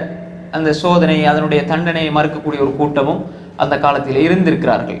 மண்ணறையினுடைய அந்த சோதனை, அதனுடைய தண்டனையை மறுக்கக்கூடிய ஒரு கூட்டமும் அந்த காலத்தில்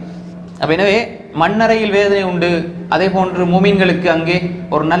இருந்திருக்கிறார்கள். எனவே மண்ணறையில் வேதனை உண்டு, அதே போன்று முமின்களுக்கு அங்கே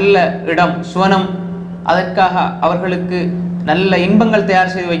ஒரு நல்ல இடம் சுவனம், அதற்காக அவர்களுக்கு நல்ல இன்பங்கள்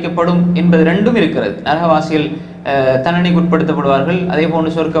தயார் செய்து வைக்கப்படும் என்பது 2ம் இருக்கிறது. நரகவாசிகள் தண்டனைக்கு உட்படுத்தப்படுவார்கள், அதே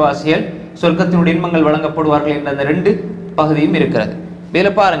போன்று சொர்க்கவாசிகள் சொர்க்கத்தினுடைய இன்பங்கள் வழங்கப்படுவார்கள் என்ற அந்த 2 பகுதியும் இருக்கிறது.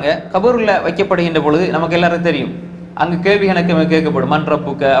 இதில் பாருங்க, கபூர்ல வைக்கப்படுகின்ற பொழுது நமக்கு எல்லாரும் தெரியும், அங்கு கேள்வி கணக்கு கேட்கப்படும். மண்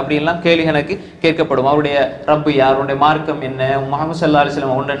ரப்புக்க அப்படியெல்லாம் கேள்வி கணக்கு கேட்கப்படும். அவருடைய ரப்பு யார், அவருடைய மார்க்கம் என்ன, முஹம்மது ஸல்லல்லாஹு அலைஹி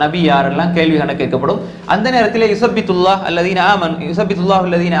வஸல்லம் அவருடைய நபி யாரெல்லாம் கேள்வி கணக்கு கேட்கப்படும். அந்த நேரத்தில் யுஸப்பித்துல்லாஹ்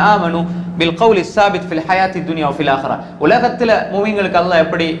அல்லதீன ஆமனு பில் கௌலி ஸாபித் ஃபில் ஹயாத்தி துன்யா வ ஃபில் ஆখিরা, உலகத்தில் மூமின்களுக்கு அல்லாஹ்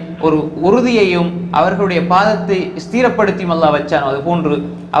எப்படி ஒரு உறுதியையும் அவர்களுடைய பாதத்தை ஸ்திரப்படுத்தியும் அல்லாஹ் வச்சானோ, அது போன்று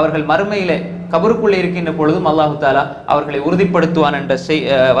அவர்கள் மறுமையிலே கபருக்குள்ளே இருக்கின்ற பொழுதும் அல்லாஹு தாலா அவர்களை உறுதிப்படுத்துவான் என்ற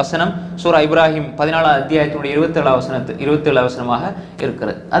வசனம் சூரா இப்ராஹிம் 14வது அத்தியாயத்தினுடைய 27வது வசனமாக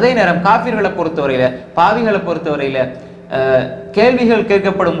இருக்கிறது. அதே நேரம் காஃபிர்களை பொறுத்தவரையில, பாவிகளை பொறுத்தவரையில கேள்விகள்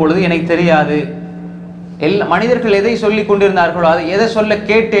கேட்கப்படும் பொழுது எனக்கு தெரியாது, மனிதர்கள் எதை சொல்லிக் கொண்டிருந்தார்களோ, அதை எதை சொல்ல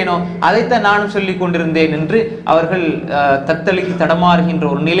கேட்டேனோ அதைத்தான் நானும் சொல்லிக் கொண்டிருந்தேன் என்று அவர்கள் தத்தளித்து தடமாறுகின்ற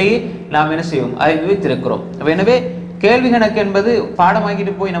ஒரு நிலையை நாம் என்ன செய்வோம், அறிவித்திருக்கிறோம். எனவே கேள்வி கணக்கு என்பது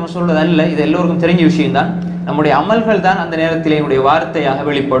பாடமாக்கிட்டு போய் நம்ம சொல்றது அல்ல, இது எல்லோருக்கும் தெரிஞ்ச விஷயம்தான். நம்முடைய அமல்கள் தான் அந்த நேரத்தில் என்னுடைய வார்த்தையாக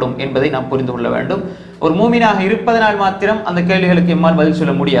வெளிப்படும் என்பதை நாம் புரிந்து கொள்ள வேண்டும். ஒரு மூமினாக இருப்பதனால் மாத்திரம் அந்த கேள்விகளுக்கு எம்மால் பதில்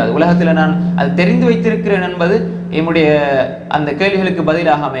சொல்ல முடியாது. உலகத்தில் நான் அது தெரிந்து வைத்திருக்கிறேன் என்பது என்னுடைய அந்த கேள்விகளுக்கு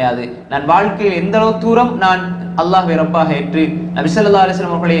பதிலாக அமையாது. நான் வாழ்க்கையில் எந்த அளவு தூரம் நான் அல்லாஹ்வை ரப்பாக ஏற்று, நபி ஸல்லல்லாஹு அலைஹி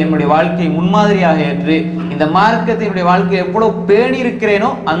வஸல்லம் அவர்களை என்னுடைய வாழ்க்கையை முன்மாதிரியாக ஏற்று, இந்த மார்க்கத்தை என்னுடைய வாழ்க்கையை எவ்வளவு பேணி இருக்கிறேனோ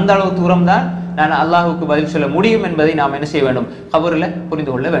அந்த அளவு தூரம் தான் நான் அல்லாஹுக்கு பதில் சொல்ல முடியும் என்பதை நாம் என்ன செய்ய வேண்டும், கபரில்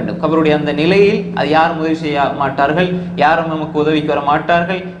புரிந்து கொள்ள வேண்டும். கபருடைய அந்த நிலையில் அது யாரும் உதவி செய்ய மாட்டார்கள், யாரும் நமக்கு உதவிக்கு வர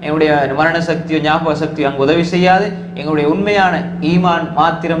மாட்டார்கள். எங்களுடைய மரண சக்தியோ ஞாபக சக்தியோ அங்கு உதவி செய்யாது, எங்களுடைய உண்மையான ஈமான்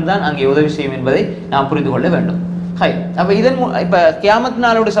மாத்திரம்தான் அங்கே உதவி செய்யும் என்பதை நாம் புரிந்து கொள்ள வேண்டும். அப்ப இப்ப கியாமத்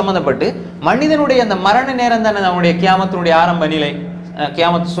நாளோடு சம்பந்தப்பட்டு மனிதனுடைய அந்த மரண நேரம் தானே நம்முடைய கியாமத்தினுடைய ஆரம்ப நிலை,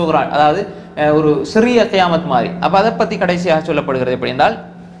 கியாமத் சூரா, அதாவது ஒரு சிறிய கியாமத் மாதிரி. அப்ப அதை பத்தி கடைசியாக சொல்லப்படுகிறது எப்படி என்றால்,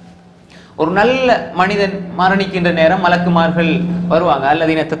 ஒரு நல்ல மனிதன் மரணிக்கின்ற நேரம் மலக்குமார்கள் வருவாங்க.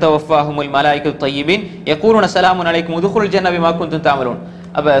 அல்லதீன தத்தவஃபாஹுமுல் மலாயிகத்து தய்யிபின் யகூலுன ஸலாமுன் அலைக்கும் உதுகுல் ஜன்னத பிமா குன்தும் தஅமலூன்.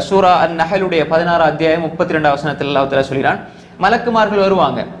 அப்ப சூரா அன்-நஹலுடைய 16 அத்தியாயம் 32 வசனத்தில் அல்லாஹ் தஆலா சொல்கிறான், மலக்குமார்கள்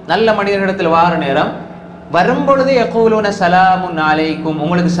வருவாங்க. நல்ல மனிதர்களிடத்தில் வார நேரம் வரும்பொழுது யகூலுன ஸலாமுன் அலைக்கும்,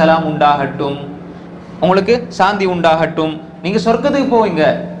 உங்களுக்கு சலாம் உண்டாகட்டும், உங்களுக்கு சாந்தி உண்டாகட்டும், நீங்க சொர்க்கத்துக்கு போவீங்க,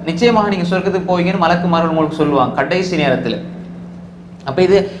 நிச்சயமாக நீங்க சொர்க்கத்துக்கு போவீங்கன்னு மலக்குமார்கள் உங்களுக்கு சொல்லுவாங்க கடைசி நேரத்தில். அப்ப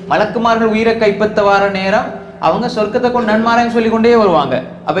இது மலக்குமார்கள் உயிரை கைப்பற்ற வார நேரம் அவங்க சொர்க்கத்தை கொண்டு நன்மாராயம் சொல்லிக் கொண்டே வருவாங்க.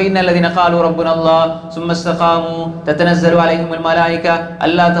 அப்ப இன்னல்லதீன காலு ரப்புனல்லாஹ் சும்ம இஸ்தகாமு தத்தனஸ்ஸலு அலைஹிமுல் மலாயிகா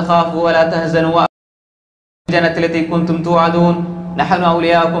அல்லா தகாஃபு வலா தஹ்ஸனு ஜன்னத்திலதி குன்தும் துஅதூன் நஹனு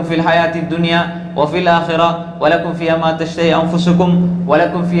அவுலியாக்கும் ஃபில் ஹயாத்தித் துன்யா வஃபில் ஆখিরা வலக்கும் ஃபியா மா தஷ்தஹி அன்ஃபுசுக்கும்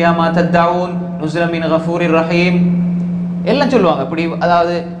வலக்கும் ஃபியா மா தத்தஊன் நுஸுலம் மின் கஃபூரிர் ரஹீம் எல்லாம் சொல்லுவாங்க. இப்படி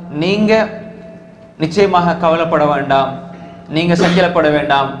அதாவது நீங்க நிச்சயமாக கவலைப்பட வேண்டாம், நீங்க சஞ்சலப்பட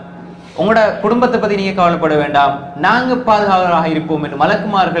வேண்டாம், உங்களோட குடும்பத்தை பத்தி நீங்க கவலைப்பட வேண்டாம், நாங்க பாதுகாவலராக இருப்போம் என்று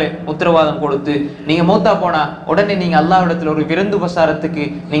மலக்குமார்கள் உத்தரவாதம் கொடுத்து நீங்க மௌத்தா போனா உடனே நீங்க அல்லாஹ்விடத்தில் ஒரு விருந்து உபசாரத்துக்கு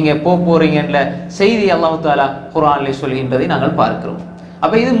நீங்க போறீங்க என்ற செய்தி அல்லாஹ் தஆலா குர்ஆனிலே சொல்கின்றதை நாங்கள் பார்க்கிறோம்.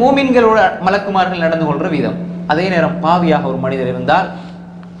 அப்ப இது மூமின்களோட மலக்குமார்கள் நடந்து கொள்ற விதம். அதே நேரம் பாவியாக ஒரு மனிதர் இருந்தால்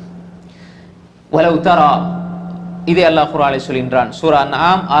வலவ் தரா, இதே அல்லாஹ் குர்ஆனிலே சொல்கின்றான். சூரா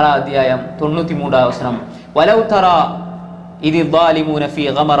அன்ஆம் 6 அத்தியாயம் 93 வசனம். வலவ் தரா إذ الظالمون في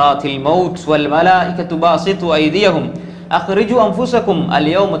غمرات الموت والملائكة باسطوا أيديهم أخرجوا أنفسكم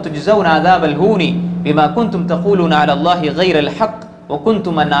اليوم تجزون عذاب الهون بما كنتم تقولون على الله غير الحق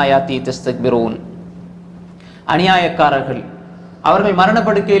وكنتم عن آياته تستكبرون. அநியாயக்காரர்கள் அவர்கள்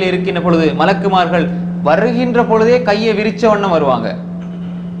மரணப்படுக்கையில் இருக்கின்ற பொழுது மலக்குமார்கள் வருகின்ற பொழுதே கையை விரிச்ச வண்ணம் வருவாங்க,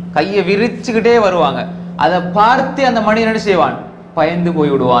 கையை விரிச்சுக்கிட்டே வருவாங்க. அதை பார்த்து அந்த மனிதன் என்ன செய்வான்? பயந்து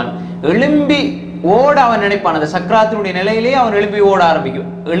போய் விடுவான். எழும்பி ஓட அவன் நினைப்பான். அந்த சக்கராத்தினுடைய நிலையிலே அவன் எழும்பி ஓட ஆரம்பிக்கும்.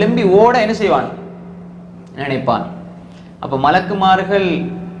 எழும்பி ஓட என்ன செய்வான்? நினைப்பான். அப்ப மலக்குமார்கள்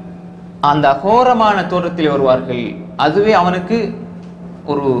அந்த அகோரமான தோற்றத்தில் வருவார்கள். அதுவே அவனுக்கு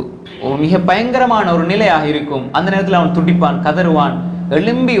ஒரு மிக பயங்கரமான ஒரு நிலையாக இருக்கும். அந்த நேரத்தில் அவன் துடிப்பான், கதறுவான்,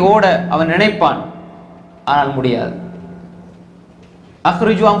 எழும்பி ஓட அவன் நினைப்பான், ஆனால் முடியாது.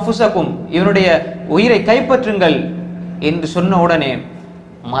 அக்ரிஜு அன்ஃபுஸக்கும், இவனுடைய உயிரை கைப்பற்றுங்கள் என்று சொன்ன உடனே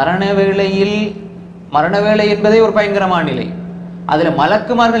மரண வேளை என்பதே ஒரு பயங்கரமான நிலை. அதுல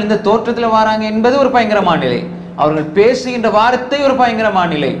மலக்குமார்கள் இந்த தோற்றத்தில் வராங்க என்பது ஒரு பயங்கரமான நிலை. அவர்கள் பேசுகின்ற வார்த்தை ஒரு பயங்கரமான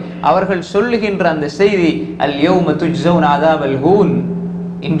நிலை. அவர்கள் சொல்லுகின்ற அந்த செய்தி அல் யௌம துஜ்ஸௌன அஸாபல் ஹூன்,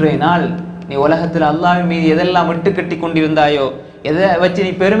 இன்றைய நாள் நீ உலகத்தில் அல்லாஹ்வின் மீது எதெல்லாம் விட்டு கட்டி கொண்டிருந்தாயோ, எதை வச்சு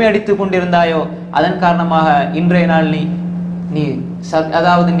நீ பெருமை அடித்துக் கொண்டிருந்தாயோ, அதன் காரணமாக இன்றைய நாள் நீ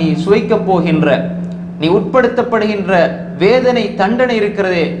அதாவது நீ சுவைக்க போகின்ற, நீ உட்படுத்தப்படுகின்ற வேதனை தண்டனை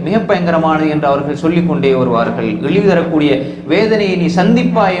இருக்கிறதே மிக பயங்கரமானது என்று அவர்கள் சொல்லிக் கொண்டே வருவார்கள். இழிவு தரக்கூடிய வேதனையை நீ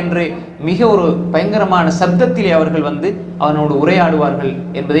சந்திப்பாய் என்று மிக ஒரு பயங்கரமான சப்தத்திலே அவர்கள் வந்து அவனோடு உரையாடுவார்கள்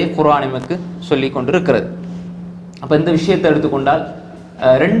என்பதை குர்ஆன் நமக்கு சொல்லிக் கொண்டிருக்கிறது. அப்ப இந்த விஷயத்தை எடுத்துக்கொண்டால்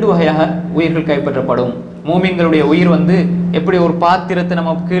 2 வகையாக உயிர்கள் கைப்பற்றப்படும். மூமின்களுடைய உயிர் வந்து எப்படி ஒரு பாத்திரத்தை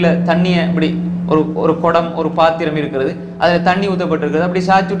நம்ம கீழே தண்ணியை இப்படி ஒரு குடம் ஒரு பாத்திரம் இருக்கிறது, அதில் தண்ணி ஊற்றப்பட்டிருக்கிறது, அப்படி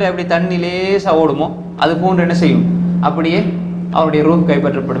சாச்சுட்டா எப்படி தண்ணி லேசா ஓடுமோ அது போன்று என்ன செய்யும்? அப்படியே அவருடைய ரூஹ்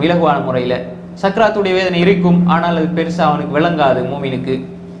கைப்பற்றப்படும் இலகுவான முறையில். சக்ராத்துடைய வேதனை இருக்கும், ஆனால் அது பெருசாக அவனுக்கு விளங்காது. மூமினுக்கு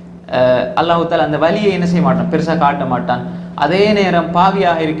அல்லாஹ் தஆலா அந்த வலியை என்ன செய்ய மாட்டான், பெருசாக காட்ட மாட்டான். அதே நேரம்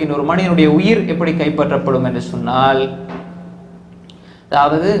பாவியாக இருக்கின்ற ஒரு மனிதனுடைய உயிர் எப்படி கைப்பற்றப்படும் என்று சொன்னால்,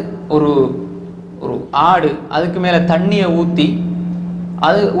 அதாவது ஒரு ஆடு அதுக்கு மேலே தண்ணியை ஊற்றி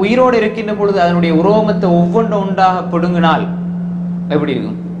அது உயிரோடு இருக்கின்ற பொழுது அதனுடைய உரோமத்தை ஒன்றாக பிடுங்கினால் எப்படி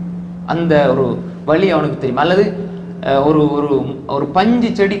இருக்கும்? அந்த ஒரு வலி அவனுக்கு தெரியும். அல்லது ஒரு பஞ்சு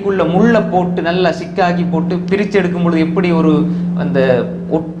செடிக்குள்ள முள்ளை போட்டு நல்லா சிக்காக்கி போட்டு பிரித்து எடுக்கும் பொழுது எப்படி அந்த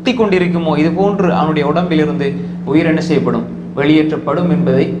ஒட்டி கொண்டிருக்குமோ, இது போன்று அவனுடைய உடம்பிலிருந்து உயிர் என்ன செய்யப்படும்? வெளியேற்றப்படும்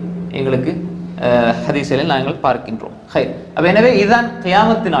என்பதை எங்களுக்கு ஹதீஸில் நாங்கள் பார்க்கின்றோம். அப்ப எனவே இதுதான்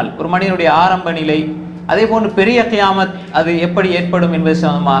கியாமத்தினால் ஒரு மனிதனுடைய ஆரம்ப நிலை. அதே போன்று பெரிய கியாமத் அது எப்படி ஏற்படும் என்பது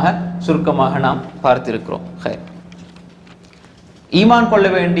சம்பந்தமாக சுருக்கமாக நாம் பார்த்திருக்கிறோம். ஈமான் கொள்ள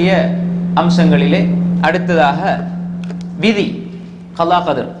வேண்டிய அம்சங்களிலே அடுத்ததாக விதி கலா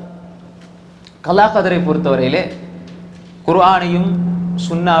கதர். கலா கதரை பொறுத்தவரையிலே குர்ஆனையும்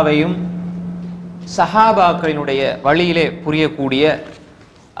சுன்னாவையும் சஹாபாக்களினுடைய வழியிலே புரியக்கூடிய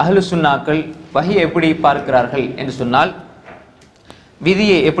அஹ்லு சுன்னாக்கள் வஹியை எப்படி பார்க்கிறார்கள் என்று சொன்னால்,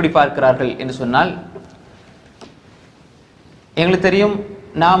 விதியை எப்படி பார்க்கிறார்கள் என்று சொன்னால், எங்களுக்கு தெரியும்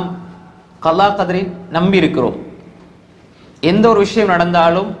நாம் கலா கதரை நம்பி இருக்கிறோம். எந்த ஒரு விஷயம்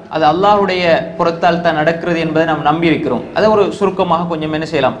நடந்தாலும் அது அல்லாஹ்வுடைய புறத்தால் தான் நடக்கிறது என்பதை நாம் நம்பி இருக்கிறோம். அதை ஒரு சுருக்கமாக கொஞ்சம் என்ன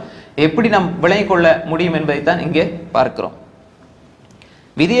செய்யலாம், எப்படி நாம் விளங்கிக் கொள்ள முடியும் என்பதைத்தான் இங்கே பார்க்கிறோம்.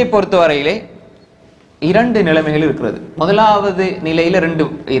 விதியை பொறுத்தவரையிலே 2 நிலைமைகள் இருக்கிறது. முதலாவது நிலையில 2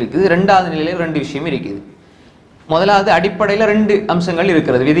 இருக்குது, 2வது நிலையில 2 விஷயம் இருக்குது. முதலாவது அடிப்படையில் 2 அம்சங்கள்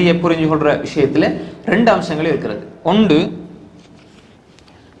இருக்கிறது. விதியை புரிஞ்சு கொள்ற விஷயத்துல 2 அம்சங்கள் இருக்கிறது. ஒன்று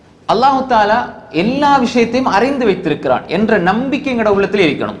அல்லாஹு தாலா எல்லா விஷயத்தையும் அறிந்து வைத்திருக்கிறான் என்ற நம்பிக்கை எங்கட உள்ளத்தில்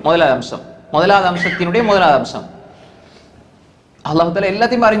இருக்கணும். முதலாவது அம்சத்தினுடைய முதலாவது அம்சம் அல்லாஹு தாலா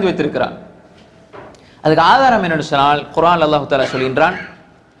எல்லாத்தையும் அறிந்து வைத்திருக்கிறான். அதுக்கு ஆதாரம் என்னன்னு சொன்னால் குர்ஆன் அல்லாஹு தாலா சொல்கின்றான்,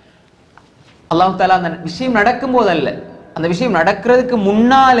 அல்லாஹு தாலா அந்த விஷயம் நடக்கும் போதல்ல, அந்த விஷயம் நடக்கிறதுக்கு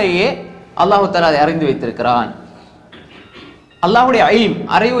முன்னாலேயே அல்லாஹு தாலா அதை அறிந்து வைத்திருக்கிறான். அல்லாஹுடைய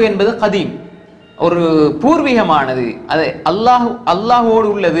அறிவு என்பது கதீம், ஒரு பூர்வீகமானது, அது அல்லாஹோடு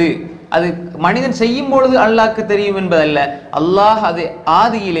உள்ளது. அது மனிதன் செய்யும் பொழுது அல்லாஹ்க்கு தெரியும் என்பதல்ல, அல்லாஹ் அது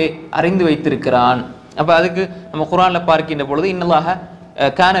ஆதியிலே அறிந்து வைத்திருக்கிறான். அப்ப அதுக்கு நம்ம குர்ஆன்ல பார்க்கின்ற பொழுது இன்னல்லாஹ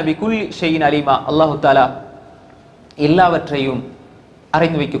கான பிகுல்லி ஷைஇன் அலீமா, அல்லாஹு தஆலா எல்லாவற்றையும்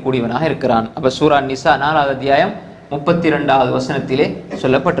அறிந்து வைக்கக்கூடியவனாக இருக்கிறான். அப்ப சூரா நிசா 4வது அத்தியாயம் 32வது வசனத்திலே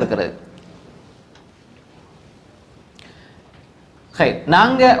சொல்லப்பட்டிருக்கிறது.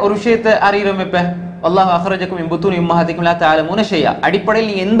 நாங்க ஒரு விஷயத்தை அறிகிறோம். இப்ப அல்லாஹ் அஹ்ரஜக்கும் மின் புத்தூனி உம்மஹாத்திக்கும் லா தஅலமூன ஷைஆ, அடிப்படையில்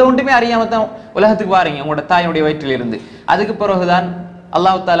நீங்க எந்த ஒன்றுமே அறியாம தான் உலகத்துக்கு வாரீங்க, உங்களோட தாயினுடைய வயிற்றில் இருந்து. அதுக்கு பிறகுதான்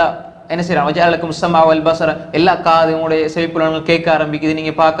அல்லாஹ் தஆலா என்ன செய்யறான், வஜஅலக்கும் ஸம்அ வல் பஸர, எல்லா காது உங்களுடைய செவிப்புலன்கள் கேட்க ஆரம்பிக்குது,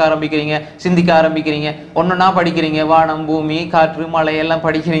 நீங்க பார்க்க ஆரம்பிக்கிறீங்க, சிந்திக்க ஆரம்பிக்கிறீங்க, ஒன்னொன்னா படிக்கிறீங்க, வானம் பூமி காற்று மழை எல்லாம்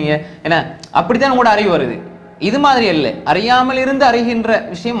படிக்கிறீங்க. என்ன அப்படித்தான் உங்களோட அறிவு வருது. இது மாதிரி அல்ல, அறியாமல் இருந்து அறிகின்ற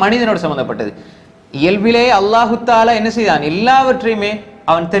விஷயம் மனிதனோடு சம்பந்தப்பட்டது. இயல்பிலே அல்லாஹு தஆலா என்ன செய்தான், எல்லாவற்றையுமே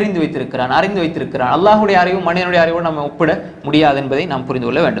அவன் தெரிந்து வைத்திருக்கிறான், அறிந்து வைத்திருக்கிறான். அல்லாஹுடைய அறிவும் மனிதனுடைய அறிவும் நம்ம ஒப்பிட முடியாது என்பதை நாம் புரிந்து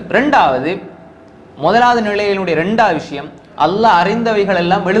கொள்ள வேண்டும். முதலாவது நிலையினுடைய இரண்டாவது விஷயம், அல்லாஹ் அறிந்தவைகள்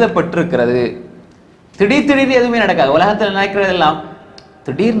எல்லாம் எழுதப்பட்டிருக்கிறது. திடீர் எதுவுமே நடக்காது. உலகத்தில் நினைக்கிறது எல்லாம்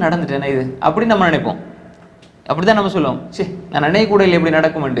திடீர் நடந்துட்டேன் இது அப்படின்னு நம்ம நினைப்போம். அப்படித்தான் நம்ம சொல்லுவோம், சே நான் நினைக்க கூட இல்லை எப்படி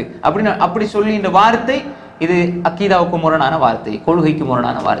நடக்கும் என்று அப்படி சொல்லுகின்ற வார்த்தை இது அக்கீதாவுக்கு முரணான வார்த்தை, கொள்கைக்கு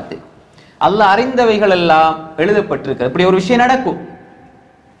முரணான வார்த்தை. அல்லாஹ் அறிந்தவைகள் எல்லாம் எழுதப்பட்டிருக்கிறது. இப்படி ஒரு விஷயம் நடக்கும்,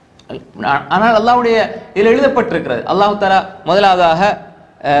 ஆனால் அல்லாஹ்வுடைய இதில் எழுதப்பட்டிருக்கிறது. அல்லாஹ் தஆலா முதலாவதாக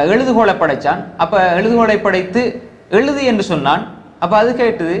எழுதுகோலை படைச்சான். அப்ப எழுதுகோலை படைத்து எழுது என்று சொன்னான். அப்ப அது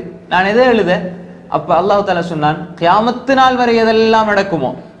கேட்டது, நான் எதை எழுத? அப்ப அல்லாஹ் தஆலா சொன்னான், கியாமத்து நாள் வரை எதெல்லாம்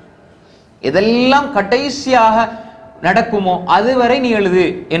நடக்குமோ, எதெல்லாம் கடைசியாக நடக்குமோ அதுவரை நீ எழுது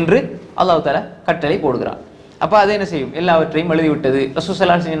என்று அல்லாஹ் தஆலா கட்டளை போடுகிறான். அப்ப அது என்ன செய்யும், எல்லாவற்றையும் எழுதிவிட்டது. ரசூல்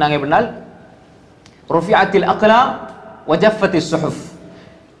ஸல்லல்லாஹு அலைஹி வஸல்லம் சொன்னாங்க எப்படினால், ருஃபிஅத்தில் அக்லாம் வஜஃபத்திஸ் ஸுஹுஃப்,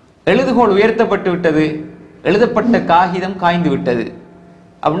 எழுதுகோல் உயர்த்தப்பட்டு விட்டது, எழுதப்பட்ட காகிதம் காய்ந்து விட்டது.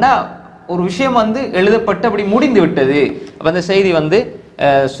 அப்படின்னா ஒரு விஷயம் எழுதப்பட்டு அப்படி முடிந்து விட்டது. அப்ப அந்த செய்தி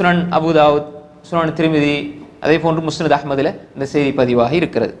சுனன் அபூதாவுத், சுனன் திர்மிதி, அதே போன்று முஸ்னத் அஹ்மதுல இந்த செய்தி பதிவாகி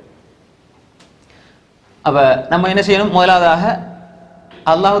இருக்கிறது. அப்ப நம்ம என்ன செய்யணும், முதலாவதாக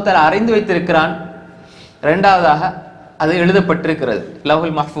அல்லாஹ் தஆலா அறிந்து வைத்திருக்கிறான், இரண்டாவதாக அது எழுதப்பட்டிருக்கிறது,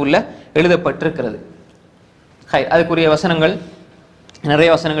 லவ்ஹுல் மஹ்ஃபூல்ல எழுதப்பட்டிருக்கிறது. அதுக்குரிய வசனங்கள் நிறைய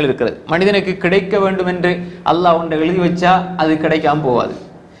வசனங்கள் இருக்கிறது. மனிதனுக்கு கிடைக்க வேண்டும் என்று அல்லாஹ் ஒன்றை எழுதி வச்சா அது கிடைக்காம போகாது,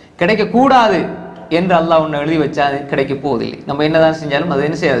 கிடைக்க கூடாது என்று அல்லாஹ் ஒன்றை எழுதி வச்சா அது கிடைக்க போவதில்லை. நம்ம என்னதான் செஞ்சாலும் அது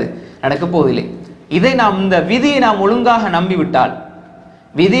என்ன செய்யாது, நடக்க போவதில்லை. இதை நாம் இந்த விதியை நாம் ஒழுங்காக நம்பிவிட்டால்,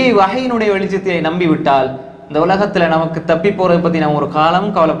 விதி வகையினுடைய வெளிச்சத்தை நம்பிவிட்டால், இந்த உலகத்துல நமக்கு தப்பி போறதை பத்தி நாம் ஒரு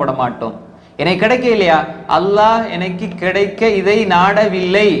காலமும் கவலைப்பட மாட்டோம். எனக்கு கிடைக்க இல்லையா, அல்லாஹ் எனக்கு கிடைக்க இதை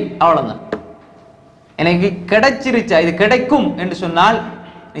நாடவில்லை, அவ்வளவுதான். எனக்கு கிடைச்சிருச்சா, இது கிடைக்கும் என்று சொன்னால்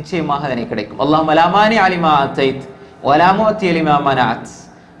நிச்சயமாக அது எனக்கு கிடைக்கும். அல்லாஹும்ம லா மானி அலிமா அத்தைத் வலா முஅத்தி லிமா மனஅத்,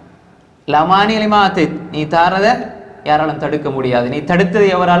 லா மானி லிமா அத்தைத், நீ தாரத யாராலும் தடுக்க முடியாது, நீ தடுத்ததை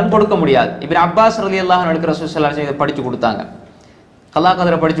எவராலும் கொடுக்க முடியாது. இப்னு அப்பாஸ் ரலியல்லாஹு அன்ஹு ரசூல் ஸல்லல்லாஹு அலைஹி வஸல்லம் படிச்சு கொடுத்தாங்க, கலா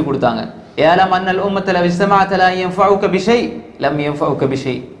கதரை படிச்சு கொடுத்தாங்க. யாலம் அன்னல் உம்மத லவ் இஸ்தமஅத் லா யன்ஃபஉக பிஷை லம் யன்ஃபஉக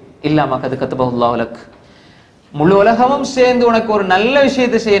பிஷை இல்லா மா கத் கதபஹு அல்லாஹு லக். முழு உலகமும் சேர்ந்து உனக்கு ஒரு நல்ல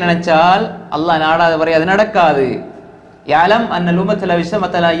விஷயத்தை செய்ய நினைச்சால் அல்லாஹ் நாடாத வரை அது நடக்காது. யாலம் அன்னல் உம்மத லவ்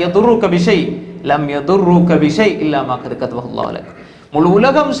இஸ்தமஅத் லா யதுர்ருக பிஷை லம் யதுர்ருக பிஷை இல்லா மா கத் கதபஹு அல்லாஹு லக். முழு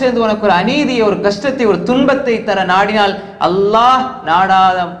உலகம் சேர்ந்து உனக்கு ஒரு அநீதியை, ஒரு கஷ்டத்தை, ஒரு துன்பத்தை தர நாடினால் அல்லாஹ்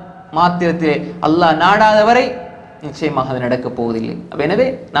நாடாத மாத்திரத்திலே, அல்லாஹ் நாடாத வரை நிச்சயமாக அது நடக்கப் போவதில்லை. எனவே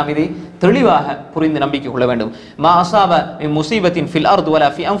நாம் இதை தெளிவாக புரிந்து நம்பிக்கை கொள்ள வேண்டும். மா அஸாப மின் முஸீபத்தின் ஃபில் அர்த் வலா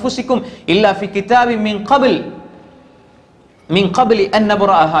ஃபி அன்ஃபுஸிக்கும் இல்லா ஃபி கிதாபின் மின் கப்லி அன்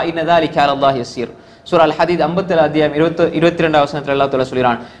நப்ரஅஹா இன்ன ذلك على الله يسير. சூரா அல் ஹதீத் 57 அத்தியாயம் 22 வசனத்தில் அல்லாஹ் தஆலா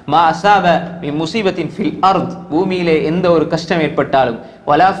சொல்கிறான், மா அஸாப மின் முஸீபத்தின் ஃபில் அர்த், பூமியிலே எந்த ஒரு கஷ்டம் ஏற்பட்டாலும்,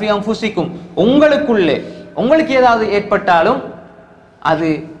 வலா ஃபி அன்ஃபுஸிக்கும், உங்களுக்கு ஏதாவது ஏற்பட்டாலும் அது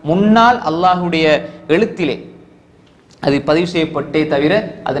முன்னால் அல்லாஹ்வுடைய எழுத்திலே அது பதிவு செய்யப்பட்டே தவிர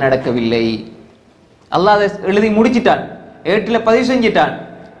அது நடக்கவில்லை. அல்லாஹ் அதை எழுதி முடிச்சிட்டான், ஏட்டில் பதிவு செஞ்சிட்டான்.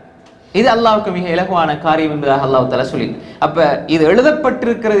 இது அல்லாஹ்வுக்கு மிக இலகுவான காரியம் என்பதாக அல்லாஹ் தஆலா சொல்லி, அப்ப இது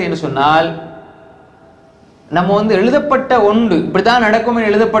எழுதப்பட்டிருக்கிறது என்று சொன்னால் நம்ம எழுதப்பட்ட ஒன்று இப்படித்தான் நடக்கும்,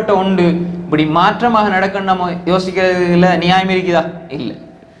 எழுதப்பட்ட ஒன்று இப்படி மாற்றமாக நடக்கும் நம்ம யோசிக்கிறதுல நியாயம் இருக்குதா? இல்லை.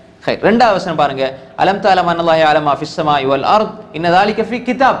 ரெண்டாவது வசனம் பாருங்க, அலம் தஅலம் அன்னல்லாஹ யஅலமு மா ஃபிஸ் ஸமாஇ வல் அர்த் இன்ன ذلك ஃபீ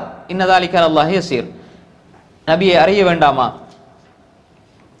கிதாப் இன்ன ذلك அலல்லாஹி யஸீர். நபியை அறிய வேண்டாமா,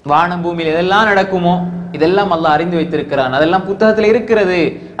 வானம் பூமியில் எதெல்லாம் நடக்குமோ இதெல்லாம் அல்லாஹ் அறிந்து வைத்திருக்கிறான், அதெல்லாம் புத்தகத்தில் இருக்கிறது,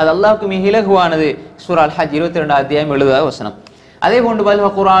 அது அல்லாஹ்வுக்கு மிக இலகுவானது. சூரா அல் ஹஜ் 22 அத்தியாயம் 70 வசனம். அதே போன்று பல்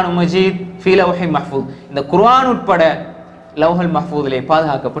குர்ஆன் மஜீத் ஃபீ லவ்ஹி மஹ்ஃபூஸ், இந்த குர்ஆன் உட்பட லவ்ஹுல் மஹ்ஃபூதிலே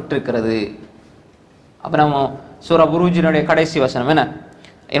பாதுகாக்கப்பட்டிருக்கிறது. அப்ப நம்ம சூரா புரூஜினுடைய கடைசி வசனம் என்ன,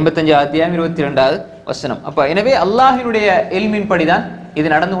 85 அத்தியாயம் 22 வசனம். அப்ப எனவே அல்லாஹ்வினுடைய இல்மின் படிதான் இது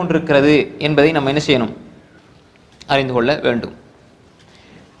நடந்து கொண்டிருக்கிறது என்பதை நம்ம என்ன செய்யணும், அறிந்து கொள்ள வேண்டும்.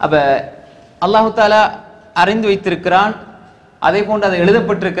 அப்ப அல்லாஹு தாலா அறிந்து வைத்திருக்கிறான், அதே போன்று அது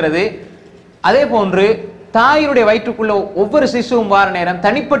எழுதப்பட்டிருக்கிறது. அதே போன்று தாயினுடைய வயிற்றுக்குள்ள ஒவ்வொரு சிசுவும் வார நேரம்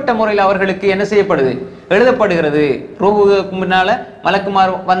தனிப்பட்ட முறையில் அவர்களுக்கு என்ன செய்யப்படுது, எழுதப்படுகிறது. ரூஹுக்கு முன்னால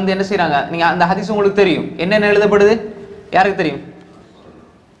மலக்குமார் வந்து என்ன செய்யறாங்க, நீங்க அந்த ஹதீஸ் உங்களுக்கு தெரியும், என்னென்ன எழுதப்படுது, யாருக்கு தெரியும்?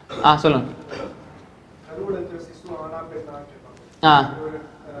 சொல்லுங்க.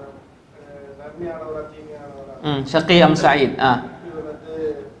 ஷக்கீம் சயீத்,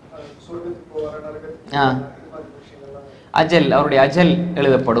 அஜல், அவருடைய அஜல்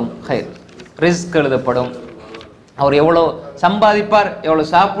எழுதப்படும், ரிஸ்க் எழுதப்படும், அவர் எவ்வளவு சம்பாதிப்பார்,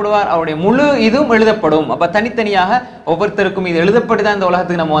 எவ்வளவு சாப்பிடுவார், அவருடைய முழு இதுவும் எழுதப்படும். அப்ப தனித்தனியாக ஒவ்வொருத்தருக்கும் இது எழுதப்பட்டு தான் இந்த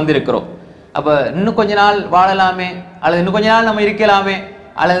உலகத்துக்கு நம்ம வந்திருக்கிறோம். அப்ப இன்னும் கொஞ்ச நாள் வாழலாமே, அல்லது இன்னும் கொஞ்ச நாள் நம்ம இருக்கலாமே,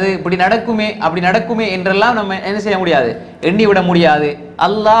 அல்லது இப்படி நடக்குமே அப்படி நடக்குமே என்றெல்லாம் நம்ம என்ன செய்ய முடியாது, எண்ணி விட முடியாது.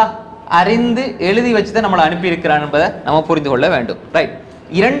 அல்லாஹ் அறிந்து எழுதி வச்சுதான் நம்மளை அனுப்பி இருக்கிறான் என்பதை நம்ம புரிந்து கொள்ள வேண்டும். ரைட்.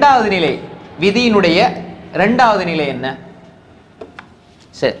 இரண்டாவது நிலை, விதியினுடைய இரண்டாவது நிலை என்ன?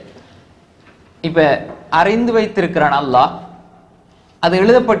 சரி, இப்ப அறிந்து வைத்திருக்கிறான் அல்லாஹ், அது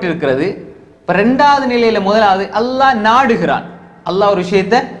எழுதப்பட்டிருக்கிறது. இப்ப இரண்டாவது நிலையில முதலாவது அல்லாஹ் நாடுகிறான். அல்லாஹ் ஒரு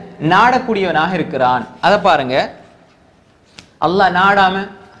விஷயத்தை நாடக்கூடியவனாக இருக்கிறான். அதை பாருங்க, அல்லாஹ் நாடாம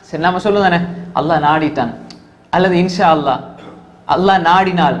சரி நம்ம சொல்லுங்க தானே, அல்லாஹ் நாடிட்டான், அல்லது இன்ஷா அல்லாஹ், அல்லாஹ்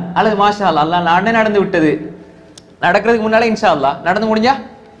நாடினால், அல்லது மாஷா அல்லாஹ், அல்லாஹ் நாடே நடந்து விட்டது, நடக்கிறதுக்கு முன்னாலே இன்ஷா அல்லாஹ், நடந்து முடிஞ்சா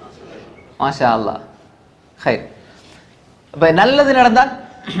மாஷா அல்லாஹ். ஹைர். இப்ப நல்லது நடந்தால்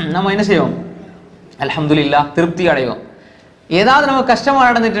நம்ம என்ன செய்வோம், அல்ஹம்துலில்லாஹ், திருப்தி அடைவோம். ஏதாவது நம்ம கஷ்டமா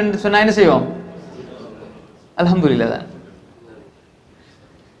நடந்துட்டு சொன்னா என்ன செய்வோம், அல்ஹம்துலில்லாஹ் தான்.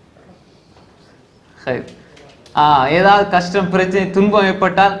 ஹைர். ஏதாவது கஷ்டம், பிரச்சனை, துன்பம்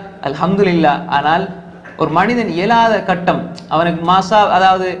ஏற்பட்டால் அல்ஹம்துலில்லாஹ். ஆனால் ஒரு மனிதன் இயலாத கட்டம், அவனுக்கு மாசா,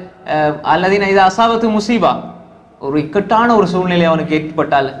 அதாவது அல்லதீன இதா அஸாபத்து முஸீபா, ஒரு இக்கட்டான ஒரு சூழ்நிலை அவனுக்கு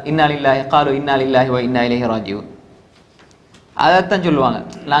ஏற்பட்டால் இன்னா லில்லாஹி காலு இன்னா லில்லாஹி வ இன்னா இலைஹி ராஜிஊன், அதைத்தான் சொல்லுவாங்க,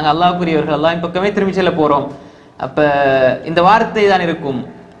 நாங்க அல்லாஹ்வுக்குரியவர்கள், அல்லாஹ்வின் பக்கமே திரும்பி செல்ல போறோம். அப்ப இந்த வார்த்தை தான் இருக்கும்,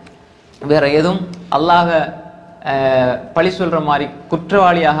 வேற எதுவும் அல்லாஹ் பழி சொல்ற மாதிரி,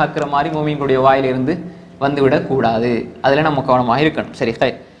 குற்றவாளியாக ஆக்குற மாதிரி மூமின்களுடைய வாயிலிருந்து வந்துவிடக் கூடாது. அதுல நம்ம கவனமாக இருக்கணும். சரி,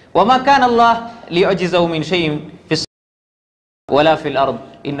 ஹைர். வமா கான அல்லாஹ் லியுஜிஸஹு மின் ஷைஇன் ஃபிஸ் வலா ஃபில் அர்த்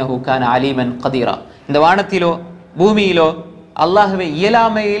இன்னஹு கான அலீமன் கதீரா. இந்த வானத்திலோ பூமியிலோ அல்லாஹ்வை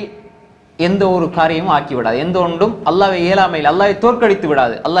இயலாமையில் எந்த ஒரு காரியமும் ஆக்கி விடாது, எந்த ஒன்றும் அல்லாஹ்வை இயலாமையில் அல்லாஹ்வை தோற்கடித்து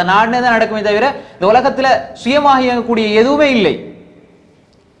விடாது. அல்லாஹ் நாடினதான் நடக்குமே தவிர இந்த உலகத்துல சுயமாக இயங்கக்கூடிய எதுவுமே இல்லை.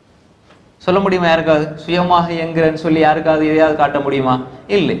 சொல்ல முடியுமா யாருக்காவது, சுயமாக இயங்குறன்னு சொல்லி யாருக்காவது எதையாவது காட்ட முடியுமா?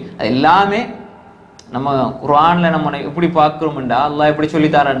 இல்லை. அது எல்லாமே நம்ம குர்ஆன்ல நம்ம எப்படி பார்க்கிறோம்டா, அல்லாஹ் எப்படி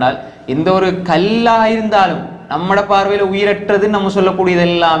சொல்லித்தாரண்டால், எந்த ஒரு கல்லாக இருந்தாலும் நம்மட பார்வையில உயிரற்றதுன்னு நம்ம சொல்லக்கூடியது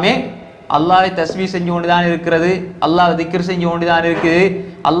எல்லாமே அல்லாஹ்வை தஸ்பீஹ் செஞ்சு கொண்டுதான் இருக்கிறது, அல்லாஹ் திக்ர் செஞ்சு கொண்டுதான் இருக்குது.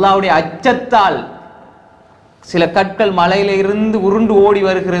 அல்லாஹ்வுடைய அச்சத்தால் சில கற்கள் மலையில இருந்து உருண்டு ஓடி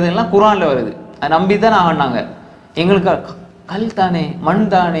வருகிறது எல்லாம் குர்ஆன்ல வருது. அதை நம்பிதான் ஆகணாங்க. எங்களுக்கு கல் தானே, மண்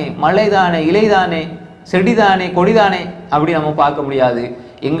தானே, மலை தானே, இலை தானே, செடி தானே, கொடி தானே, அப்படி நம்ம பார்க்க முடியாது.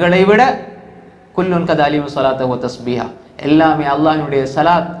 எங்களை விட குல்லுன் கதாலிமு ஸலாத்த வ தஸ்பீஹா, எல்லாமே அல்லாஹ்வினுடைய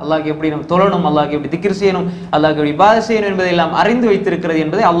சலாத், அல்லாஹ்க்கு எப்படி நம்ம தொழணும், அல்லாஹ்க்கு எப்படி திக்ர் செய்யணும், அல்லாஹ்க்கு எப்படி இபாதத் செய்யணும் என்பதை எல்லாம் அறிந்து வைத்திருக்கிறது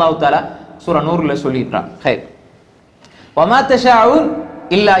என்பதை அல்லாஹ் தஆலா சூரா நூர்ல சொல்லிட்டான். ஹைர். வமா தஷாஊன்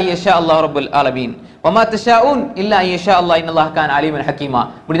இல்லா யஷா அல்லாஹ் ரப்புல் ஆலமீன், வமா தஷாஊன் இல்லா யஷா அல்லாஹ் இன்னல்லாஹ் கான அலீமன் ஹக்கீமா.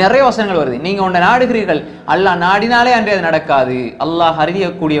 இப்படி நிறைய வசனங்கள் வருது. நீங்க ஒன்றை நாடுகிறீர்கள், அல்லாஹ் நாடினாலே அன்றே அது நடக்காது. அல்லாஹ்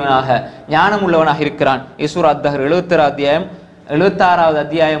அறியக்கூடியவனாக, ஞானம் உள்ளவனாக இருக்கிறான். சூரா அத்-தஹர் 76 அத்தியாயம் 76வது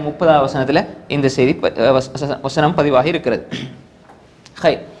அத்தியாயம் 30வது வசனத்துல இந்த செய்தி வசனம் பதிவாகி இருக்கிறது.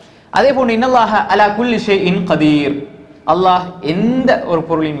 ஹைர். அதே போன்று இன்னல்லாஹ அலா குல்லி ஷைஇன் கதீர், அல்லாஹ் எந்த ஒரு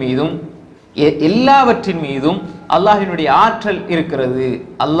பொருளின் மீதும் எல்லாவற்றின் மீதும் அல்லாஹ்வினுடைய ஆற்றல் இருக்கிறது.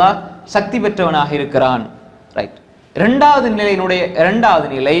 அல்லாஹ் சக்தி பெற்றவனாக இருக்கிறான். ரைட். இரண்டாவது நிலையினுடைய இரண்டாவது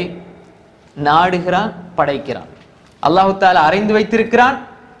நிலை, நாடுகிறான், படைக்கிறான். அல்லாஹு தஆலா அறிந்து வைத்திருக்கிறான்,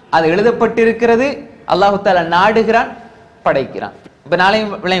 அது எழுதப்பட்டிருக்கிறது. அல்லாஹு தஆலா நாடுகிறான், படைக்கிறான். இப்ப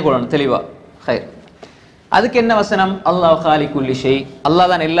நாளையும் விளங்கிக் கொள்ளணும் தெளிவா. ஹைர். அதுக்கு என்ன வசனம்? அல்லாஹ் காலிகுல்லி ஷை,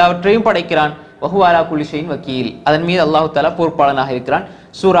 அல்லாஹ் தான் எல்லாவற்றையும் படைக்கிறான். வஹுவ அலா குல்லி ஷைஇன் வக்கீல், அதன் மீது அல்லாஹ் தஆலா பொறுப்பாளனாக இருக்கிறான்.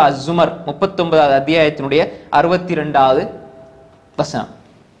 சூரா அஸ்-ஸுமர் 39வது அத்தியாயத்தினுடைய 62வது வசனம்.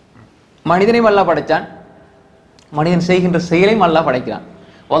 மனிதனையும் அல்லாஹ் படைச்சான், மனிதன் செய்கின்ற செயலையும் அல்லாஹ் படைக்கிறான்.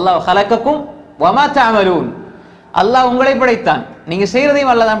 வல்லாஹு ஹலகக்கும் வமா தஅமலூன், அல்லாஹ் உங்களை படைத்தான், நீங்க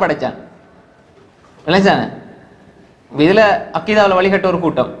செய்யறதையும் அல்லாஹ் தான் படைச்சான். இல்லைதானே? இதுல அக்கீதாவில் வழிகட்ட ஒரு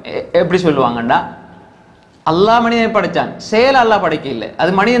கூட்டம் எப்படி சொல்லுவாங்கண்டா, அல்லாஹ் மனிதனை படைச்சான், செயல் அல்லாஹ் படைக்க இல்லை,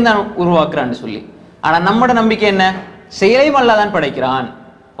 அது மனிதன் தான் உருவாக்குறான்னு சொல்லி. ஆனா நம்மட நம்பிக்கை என்ன? செயலையும் அல்லாஹ் தான் படைக்கிறான்.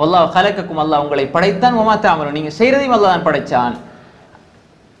 வல்லாஹு ஹலகக்கும், அல்லாஹ் உங்களை படைத்தான், வமா தஅமலூன், நீங்க செய்யறதையும் அல்லாஹ் தான் படைச்சான்.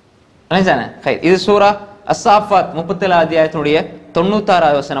 இது சூரா அஸ்-சாஃபாத் 37 அத்தியாயத்தினுடைய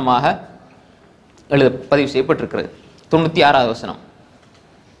 96வது வசனமாக பதிவு செய்யப்பட்டிருக்கிறது. 96வது வசனம்.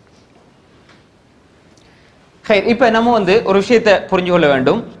 இப்ப நம்ம ஒரு விஷயத்தை புரிஞ்சு கொள்ள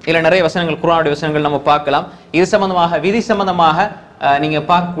வேண்டும். இதுல நிறைய வசனங்கள், குர்ஆனுடைய வசனங்கள் நம்ம பார்க்கலாம். இது சம்பந்தமாக, விதி சம்பந்தமாக நீங்க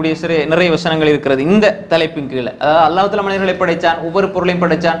பார்க்கக்கூடிய நிறைய வசனங்கள் இருக்கிறது இந்த தலைப்பின் கீழே. அதாவது அல்லாஹ் தஆலா மனிதர்களை படைச்சான், ஒவ்வொரு பொருளையும்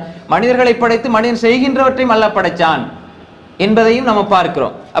படைச்சான், மனிதர்களை படைத்து மனிதன் செய்கின்றவற்றையும் அல்லாஹ் படைச்சான் என்பதையும் நம்ம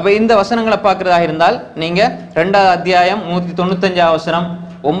பார்க்கிறோம். அப்ப இந்த வசனங்களை பார்க்கிறதாக இருந்தால் நீங்க 2வது அத்தியாயம் 195வது வசனம்,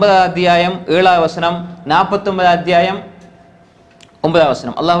 9வது அத்தியாயம் 7வது வசனம், 49வது அத்தியாயம் 9வது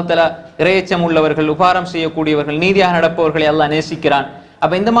வசனம், அல்லாஹ் தஆலா இறையச்சம் உள்ளவர்கள், உபாரம் செய்யக்கூடியவர்கள், நீதியாக நடப்பவர்களை அல்லாஹ் நேசிக்கிறான்.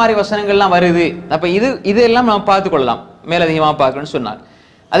 அப்ப இந்த மாதிரி வசனங்கள்லாம் வருது. அப்ப இதெல்லாம் நம்ம பார்த்துக் கொள்ளலாம், மேலதிகமாக பார்க்கணும்னு சொன்னார்.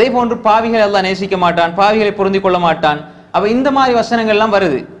 அதே போன்று பாவிகளை அல்லாஹ் நேசிக்க மாட்டான், பாவிகளை பொருந்திக் கொள்ள மாட்டான். அப்ப இந்த மாதிரி வசனங்கள்லாம்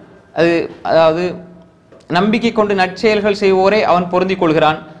வருது. அதாவது நம்பிக்கை கொண்டு நற்செயல்கள் செய்வோரை அவன் பொருந்திக்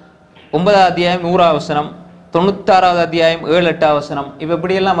கொள்கிறான். 9வது அத்தியாயம் 100வது வசனம், 96வது அத்தியாயம் 7-8வது வசனம். இப்ப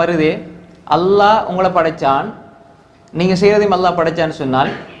இப்படியெல்லாம் வருதே. அல்லாஹ் உங்களை படைச்சான், நீங்க செய்யறதையும் அல்லாஹ் படைச்சான்னு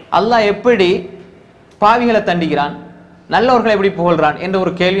சொன்னால் அல்லாஹ் எப்படி பாவிகளை தண்டிக்கிறான், நல்லவர்களை எப்படி புகழ்றான் என்ற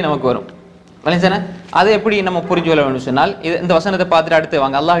ஒரு கேள்வி நமக்கு வரும். வலிசன அதை எப்படி நம்ம புரிஞ்சு கொள்ள வேண்டும் சொன்னால், இந்த வசனத்தை பார்த்துட்டு அடுத்து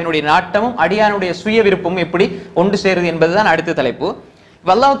வாங்க. அல்லாஹ்வினுடைய நாட்டமும் அடியானுடைய சுய விருப்பமும் எப்படி ஒன்று சேருது என்பதுதான் அடுத்த தலைப்பு.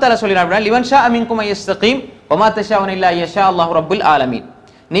 அல்லாஹ் தஆலா சொல்லினார், லிமன் ஷாஅ மின்கும் யஸ்தகீம் வமா தஷாஉன இல்லா யஷா அல்லாஹு ரப்புல் ஆலமீன்.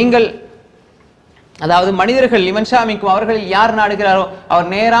 நீங்கள், அதாவது மனிதர்கள், லிமன் ஷாஅ மின்கும், அவர்களில் யார் நாடுகிறாரோ அவர்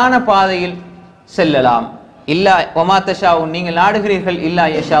நேரான பாதையில் செல்லலாம். இல்லா வமா தஷாஉன், நீங்கள் நாடுகிறீர்கள், இல்லா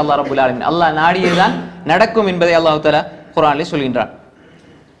யஷா அல்லாஹு ரப்புல் ஆலமீன், அல்லாஹ் நாடியதுதான் நடக்கும் என்பதை அல்லாஹ் தஆலா குர்ஆனில் சொல்கின்றான்.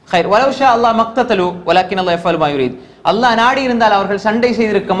 خير ولو شاء الله ما اقتتلوا ولكن الله يفعل ما يريد. அல்லாஹ் நாடி இருந்தால் அவர்கள் சண்டை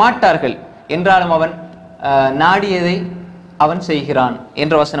செய்திருக்க மாட்டார்கள், என்றாலும் அவன் நாடியதை அவன் செய்கிறான்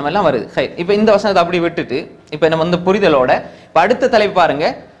என்ற வசனம் எல்லாம் வருது. இப்ப இந்த வசனத்தை அப்படி விட்டுட்டு இப்ப நம்ம புரிதலோட இப்ப அடுத்த தலைப்பு பாருங்க.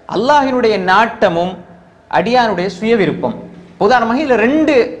 அல்லாஹ்வினுடைய நாட்டமும் அடியானுடைய சுய விருப்பம். உதாரணமாக இதுல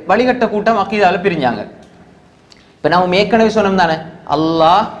 2 வழிகட்ட கூட்டம் அக்கீதால பிரிஞ்சாங்க. இப்ப நம்ம ஏற்கனவே சொன்னோம் தானே,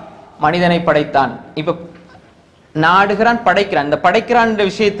 அல்லாஹ் மனிதனை படைத்தான், இப்ப நாடுகிறான், படைக்கிறான். இந்த படைக்கிறான்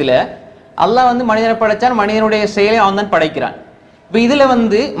விஷயத்துல அல்லாஹ் மனிதனை படைச்சான், மனிதனுடைய செயலை அவன் தான் படைக்கிறான். இப்ப இதுல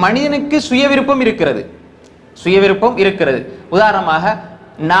மனிதனுக்கு சுய விருப்பம் இருக்கிறது, சுய விருப்பம் இருக்கிறது. உதாரணமாக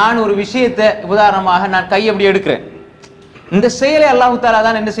நான் ஒரு விஷயத்தை, உதாரணமாக நான் கை அப்படி எடுக்கிறேன், இந்த செயலை அல்லாஹ் தஆலா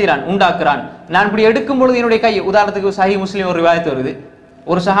தான் என்ன செய்யறான், உண்டாக்குறான். நான் இப்படி எடுக்கும் பொழுது என்னுடைய கை, உதாரணத்துக்கு சஹீஹ் முஸ்லிம் ஒரு ரிவாயத் வருது,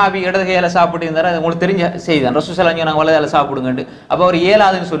 ஒரு சஹாபி இடது கையால சாப்பிட்டு இருந்தாரு. அது உங்களுக்கு தெரிஞ்ச செய்தான். ரசூல் ஸல்லல்லாஹு அலைஹி வஸல்லம் வலதால சாப்பிடுங்கண்டு. அப்ப அவர்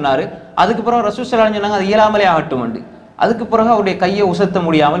இயலாதுன்னு சொன்னாரு. அதுக்கு பிறகு ரசூல் ஸல்லல்லாஹு அலைஹி வஸல்லம் சொன்னாங்க அது இயலாமலே ஆகட்டும். அதுக்கு பிறகு அவருடைய கையை உசத்த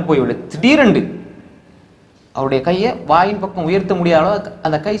முடியாமல் போய்விடு. திடீரென்று அவருடைய கையை வாயின் பக்கம் உயர்த்த முடியாத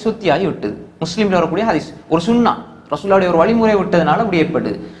அந்த கை சுத்தியாகி விட்டது. முஸ்லீம்ல வரக்கூடிய ஹதீஸ், ஒரு சுன்னா, ரசூலுல்லாஹ்வுடைய ஒரு வழிமுறை விட்டதுனால அப்படி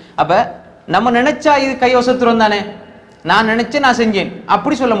ஏற்பட்டது. அப்ப நம்ம நினைச்சா இது கை வசத்துறோம் தானே, நான் நினைச்சேன் நான் செஞ்சேன்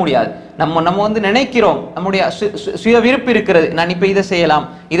அப்படி சொல்ல முடியாது. நம்ம நினைக்கிறோம், நம்முடைய சுய விருப்பு இருக்கிறது, நான் இப்ப இதை செய்யலாம்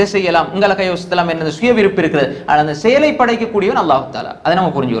இதை செய்யலாம் உங்களை கை வசத்தலாம் என்ன சுய விருப்பு இருக்கிறது. ஆனால் அந்த செயலை படைக்கக்கூடியவன் அல்லாஹ் தஆலா, அதை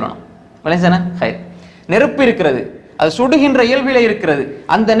நம்ம புரிஞ்சுக்கிறோம். நெருப்பு இருக்கிறது, அது சுடுகின்ற இயல்பிலே இருக்கிறது,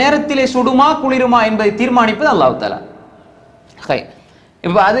 அந்த நேரத்திலே சுடுமா குளிருமா என்பதை தீர்மானிப்பது அல்லாஹ் தஆலா.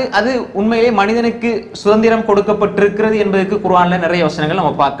 இப்ப அது உண்மையிலே மனிதனுக்கு சுதந்திரம் கொடுக்கப்பட்டிருக்கிறது என்பதற்கு குர்ஆன்ல நிறைய வசனங்கள்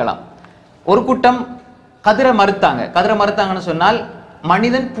நம்ம பார்க்கலாம். ஒரு கூட்டம் கதிரை மறுத்தாங்கன்னு சொன்னால்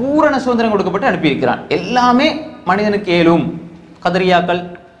மனிதன் பூரண சுதந்திரம் கொடுக்கப்பட்டு அனுப்பியிருக்கிறான், எல்லாமே மனிதனுக்கு ஏலும். கதிரியாக்கள்,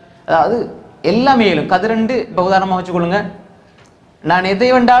 அதாவது எல்லாமே ஏலும். கதிரண்டு இப்ப உதாரணமா வச்சுக்கொள்ளுங்க, நான் எதை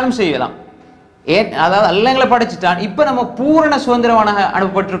வேண்டாலும் செய்யலாம், அதாவது அல்லங்களை படைச்சிட்டான், இப்ப நம்ம பூரண சுதந்திரமாக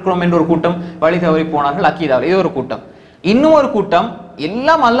அனுப்பப்பட்டிருக்கிறோம் என்று ஒரு கூட்டம் வழி தவறி போனார்கள் அக்கீதாவில். இது ஒரு கூட்டம். இன்னும் ஒரு கூட்டம்,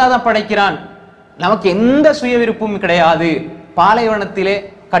 எல்லாம் அல்லாஹ் தான் படைக்கிறான், நமக்கு எந்த சுய விருப்பமும் கிடையாது. பாலைவனத்திலே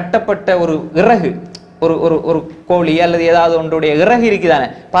கட்டப்பட்ட ஒரு இறகு, ஒரு கோழி அல்லது ஏதாவது ஒன்றுடைய இறகு இருக்குதானே,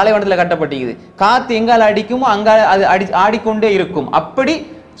 பாலைவனத்தில் கட்டப்பட்டிருக்குது, காத்து எங்கால அடிக்குமோ அங்கால அது ஆடிக்கொண்டே இருக்கும். அப்படி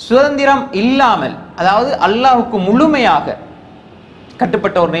சுதந்திரம் இல்லாமல், அதாவது அல்லாஹ்வுக்கு முழுமையாக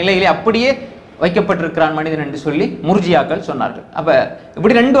கட்டுப்பட்ட ஒரு நிலையிலே அப்படியே வைக்கப்பட்டிருக்கிறான் மனிதன் என்று சொல்லி முர்ஜியாக்கள் சொன்னார்கள். அப்ப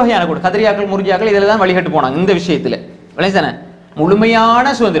இப்படி ரெண்டு வகையான கூட கதிரியாக்கள் முர்ஜியாக்கள் இதில் தான் வழிகட்டு போனாங்க இந்த விஷயத்துல. விளைஞ்சன முழுமையான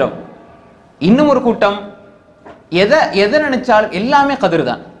சுதந்திரம். இன்னும் ஒரு கூட்டம் எதை நினைச்சாலும் எல்லாமே கதிர்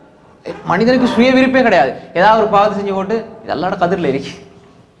தான், மனிதனுக்கு சுய விருப்பே கிடையாது. ஏதாவது ஒரு பாவத்தை செஞ்சு போட்டு இது அல்லாஹ்வோட கதிரில் இருக்கு,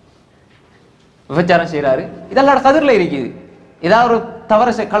 விபச்சாரம் செய்யறாரு இது அல்லாஹ்வோட கதிரில் இருக்குது, ஏதாவது ஒரு தவற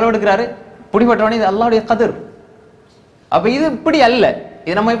களவெடுக்கிறாரு பிடிபட்டவனே இது அல்லாஹ்வுடைய கதிர். அப்ப இது இப்படி அல்ல.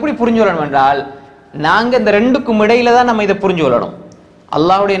 இது நம்ம எப்படி புரிஞ்சு கொள்ளணும் என்றால், நாங்க இந்த ரெண்டுக்கும் இடையில தான் நம்ம இதை புரிஞ்சு கொள்ளணும்.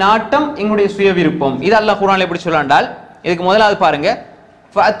 அல்லாஹ்வுடைய நாட்டம், எங்களுடைய சுய விருப்பம். இது அல்லாஹ் குர்ஆன்ல எப்படி சொல்றாண்டால், இதுக்கு முதலாவது பாருங்க,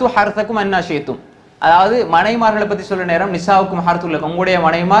 ஃபஅத்து ஹர்தக்கும் அன்னா ஷிய்தும். அதாவது மனைமார்களை பத்தி சொல்ற நேரம், நிசாவுக்கும் ஹர்துல் லக்கும், உங்களுடைய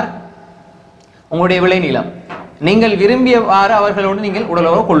மனைமார் உங்களுடைய விளைநிலம், நீங்கள் விரும்பியவாறு அவர்களோடு நீங்கள்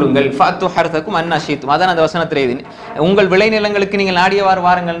உடலுறவு கொள்ளுங்கள். ஃபஅத்து ஹர்தக்கும் அன்னா ஷிய்தும், அதான் அந்த வசனத்திலே இது. உங்கள் விளைநிலங்களுக்கு நீங்கள் நாடியவாறு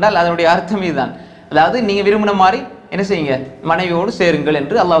வாருங்கள் என்றால் அதனுடைய அர்த்தம் இதுதான். அதாவது நீங்க விரும்பின மாதிரி என்ன செய்யுங்க, மனைவியோடு சேருங்கள்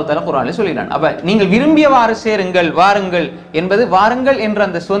என்று அல்லாஹ் தஆலா குர்ஆனில் சொல்கிறான். அப்ப நீங்கள் விரும்பியவாறு சேருங்கள், வாருங்கள் என்பது வாருங்கள் என்ற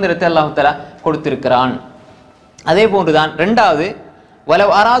அந்த சுதந்திரத்தை அல்லாஹ் தஆலா கொடுத்திருக்கிறான். அதே போன்றுதான் இரண்டாவது,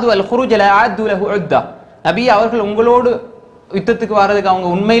 வலவ் அராது அல் குருஜ லஅது லஹு உத்தா. நபி அவர்கள் உங்களோடு யுத்தத்துக்கு வர்றதுக்கு அவங்க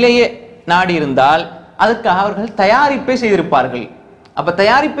உண்மையிலேயே நாடி இருந்தால் அதுக்காக அவர்கள் தயாரிப்பை செய்திருப்பார்கள். அப்ப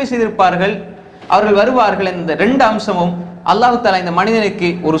தயாரிப்பை செய்திருப்பார்கள், அவர்கள் வருவார்கள். இந்த ரெண்டு அம்சமும் அல்லாஹ் தஆலா இந்த மனிதனுக்கு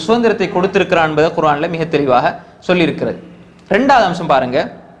ஒரு சுதந்திரத்தை கொடுத்திருக்கிறான் என்பதை குர்ஆன்ல மிக தெளிவாக சொல்லியிருக்கிறது. ரெண்டாவது அம்சம் பாருங்க,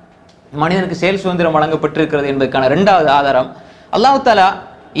 மனிதனுக்கு செயல் சுதந்திரம் வழங்கப்பட்டிருக்கிறது என்பதற்கான இரண்டாவது ஆதாரம், அல்லாஹ் தஆலா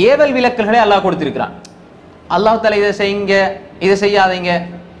ஏவல் விலக்கல்களை அல்லாஹ் கொடுத்திருக்கிறான். அல்லாஹ் தஆலா இதை செய்யுங்க, இதை செய்யாதீங்க.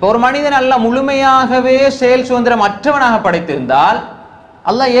 ஒரு மனிதன் அல்லாஹ் முழுமையாகவே செயல் சுதந்திரம் அற்றவனாக படைத்திருந்தால்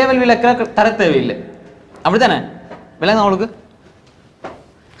அல்லாஹ் ஏவல் விலக்க தர தேவையில்லை. அப்படித்தானே? விளங்க உங்களுக்கு?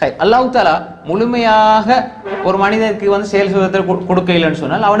 அல்லாஹ் தஆலா முழுமையாக ஒரு மனிதனுக்கு வந்து செயல் சுதந்திரம் கொடுக்க இல்லைன்னு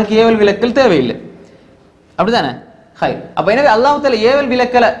சொன்னால் அவனுக்கு ஏவல் விலக்கல் தேவையில்லை. அப்படித்தானே? அப்ப எனவே அல்லாஹ் தஆலா ஏவல்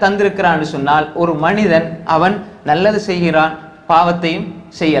விலக்கலை தந்திருக்கிறான்னு சொன்னால் ஒரு மனிதன் அவன் நல்லது செய்கிறான், பாவத்தையும்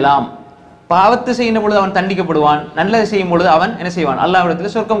செய்யலாம். பாவத்தை செய்யும் பொழுது அவன் தண்டிக்கப்படுவான், நல்லது செய்யும் பொழுது அவன் என்ன செய்வான்,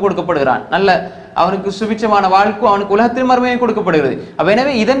 அல்லாஹ்விடத்தில் சொர்க்கம் கொடுக்கப்படுகிறான். நல்ல அவனுக்கு சுபிட்சமான வாழ்க்கை அவனுக்கு உலகத்தில் மறுமையும் கொடுக்கப்படுகிறது. அப்ப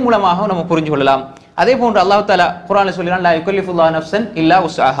எனவே இதன் மூலமாக நம்ம புரிஞ்சு கொள்ளலாம். அதே போன்று அல்லாஹ் தஆலா குர்ஆனில் சொல்கிறான், லா யுகல்லிஃபுல்லாஹு நஃப்ஸன் இல்லா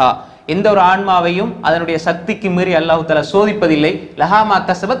உஸ்ஆஹா. எந்த ஒரு ஆன்மாவையும் அதனுடைய சக்திக்கு மீறி அல்லாஹ் தஆலா சோதிப்பதில்லை. லஹா மா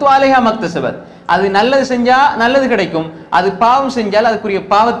கஸபத் வ அலைஹா மக்தஸபத். அது நல்லது செஞ்சா நல்லது கிடைக்கும், அது பாவம் செஞ்சால் அதுக்குரிய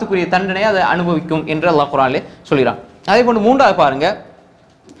பாவத்துக்குரிய தண்டனை அதை அனுபவிக்கும் என்று அல்லாஹ் குர்ஆனில் சொல்கிறான். அதே போன்று மூன்றாவது பாருங்க,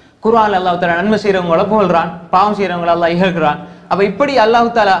 குர்ஆன்ல அல்லாஹ் தஆலா நன்மை செய்யறவங்களை புகழ்றான், பாவம் செய்யறவங்களை அல்லாஹ் இகழ்கிறான். அப்ப இப்படி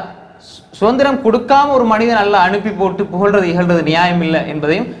அல்லாஹ் தஆலா சுதந்திரம் கொடுக்காம ஒரு மனிதன் அல்லாஹ் அனுப்பி போட்டு புகழ்றது இகழ்றது நியாயம் இல்லை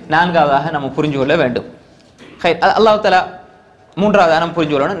என்பதையும் நான்காவதாக நம்ம புரிஞ்சு கொள்ள வேண்டும். அல்லாஹ் தஆலா மூன்றாவதாக நம்ம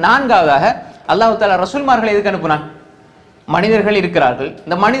புரிஞ்சு கொள்ளணும். நான்காவதாக அல்லாஹ் தஆலா ரசூல்மார்களை எதுக்கு அனுப்புனான்? மனிதர்கள் இருக்கிறார்கள்,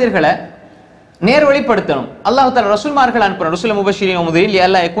 இந்த மனிதர்களை நேர்வழிப்படுத்தணும். அல்லாஹ் தஆலா ரசூல்மார்கள் அனுப்புறான். ரசூல் முபஷிரீன் வ முன்திரீன்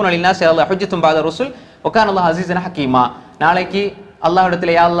லியல்லா யகூன லின்னாஸி அலல்லாஹி ஹுஜ்ஜத்துன் பஅத ரசூல் வ கான அல்லாஹு அஸீஸன் ஹகீமா. நாளைக்கு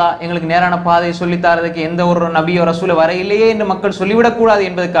அல்லாஹ்விடத்தில் யா அல்லாஹ் எங்களுக்கு நேரான பாதையை சொல்லித்தாரதுக்கு எந்த ஒரு நபியோ ரசூல வர இல்லையே என்று மக்கள் சொல்லிவிடக்கூடாது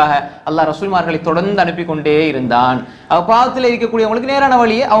என்பதற்காக அல்லாஹ் ரசூல்மார்களை தொடர்ந்து அனுப்பி கொண்டே இருந்தான். பாவத்தில் இருக்கக்கூடியவங்களுக்கு நேரான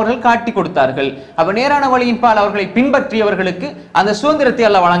வழியை அவர்கள் காட்டி கொடுத்தார்கள். அப்ப நேரான வழியின் பால் அவர்களை பின்பற்றியவர்களுக்கு அந்த சுதந்திரத்தை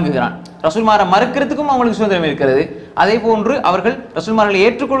அல்லாஹ் வழங்குகிறான். ரசூல்மாரை மறுக்கிறதுக்கும் அவங்களுக்கு சுதந்திரம் இருக்கிறது, அதே போன்று அவர்கள் ரசூல்மார்களை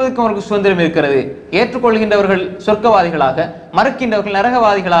ஏற்றுக்கொள்வதற்கும் அவர்களுக்கு சுதந்திரம் இருக்கிறது. ஏற்றுக்கொள்கின்றவர்கள் சொர்க்கவாதிகளாக, மறுக்கின்றவர்கள்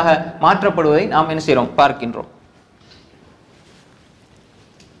நரகவாதிகளாக மாற்றப்படுவதை நாம் என்ன செய்கிறோம், பார்க்கின்றோம்.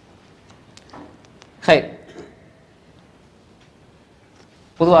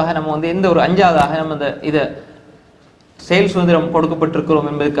 பொதுவாக நம்ம வந்து எந்த ஒரு அஞ்சாவதாக நம்ம இதை செயல் சுதந்திரம் கொடுக்கப்பட்டிருக்கிறோம்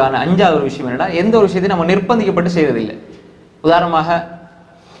என்பதற்கான அஞ்சாவது ஒரு விஷயம் என்னன்னா, எந்த ஒரு விஷயத்தையும் நம்ம நிர்பந்திக்கப்பட்டு செய்வதில்லை. உதாரணமாக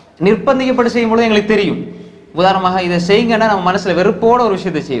நிர்பந்திக்கப்பட்டு செய்யும் பொழுது எங்களுக்கு தெரியும், உதாரணமாக இதை செய்யுங்கன்னா நம்ம மனசுல வெறுப்போட ஒரு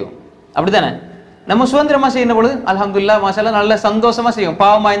விஷயத்தை செய்வோம். அப்படித்தானே? நம்ம சுதந்திரமா செய்யும் பொழுது அல்ஹம்துலில்லாஹ் மாஷாஅல்லாஹ் நல்ல சந்தோஷமா செய்வோம்,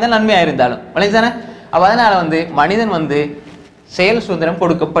 பாவமா இருந்தாலும் நன்மையா இருந்தாலும். விளைஞ்சானே? அப்ப அதனால மனிதன் செயல் சுதந்திரம்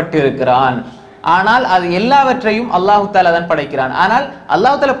கொடுக்கப்பட்டு இருக்கிறான். ஆனால் அது எல்லாவற்றையும் அல்லாஹ் தஆலா தான் படைக்கிறான். ஆனால்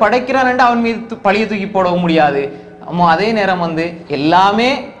அல்லாஹ் தஆலா படைக்கிறான் என்று அவன் மீது பழிய தூக்கி போடவும் முடியாது. அதே நேரம் எல்லாமே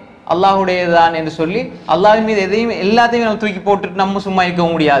அல்லாஹ்வுடையதான் என்று சொல்லி அல்லாஹ்வின் மீது எதையும் எல்லாத்தையும் நம்ம தூக்கி போட்டுட்டு நம்ம சும்மா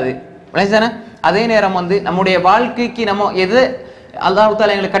இருக்கவும் முடியாது. விளைஞ்சானே? அதே நேரம் நம்முடைய வாழ்க்கைக்கு நம்ம எது அல்லாஹ்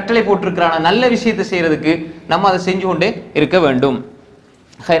தஆலா எங்களுக்கு கட்டளை போட்டிருக்கிறான நல்ல விஷயத்தை செய்யறதுக்கு நம்ம அதை செஞ்சு கொண்டே இருக்க வேண்டும்.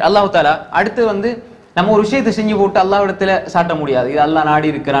 அல்லாஹ் தஆலா அடுத்து நம்ம ஒரு விஷயத்தை செஞ்சு போட்டு அல்லாஹ்விடத்துல சாட்ட முடியாது, இது அல்லாஹ் நாடி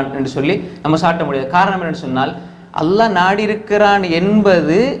இருக்கிறான் என்று சொல்லி நம்ம சாட்ட முடியாது. காரணம் என்னன்னு சொன்னால், அல்லாஹ் நாடி இருக்கிறான்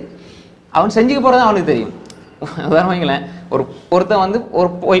என்பது அவன் செஞ்சுக்க போறதான் அவனுக்கு தெரியும். உதாரணம் வைங்களேன், ஒருத்தன்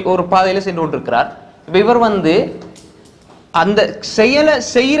ஒரு பாதையில சென்று கொண்டிருக்கிறார். இப்ப இவர் அந்த செயலை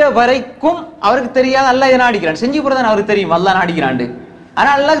செய்யற வரைக்கும் அவருக்கு தெரியாது அல்லாஹ் இதை நாடிக்கிறான். செஞ்சு போறதான் அவருக்கு தெரியும் அல்லாஹ் நாடிக்கிறான். ஆனா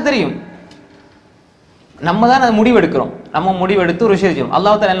அல்லாஹ்க்கு தெரியும் நம்ம தான் அதை முடிவெடுக்கிறோம். நம்ம முடிவெடுத்து ஒரு விஷயம் செய்யணும்.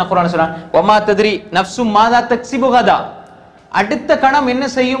 அல்லாஹ் தஆலா என்ன குர்ஆன்ல சொல்றான், வமா தத்ரி நஃப்சும் மாதா தக்ஸிபு கதா, அடுத்த கணம் என்ன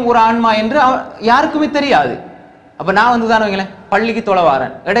செய்யும் ஒரு ஆன்மா என்று யாருக்குமே தெரியாது. அப்ப நான் வந்து தான் வைங்களேன் பள்ளிக்கு தொலை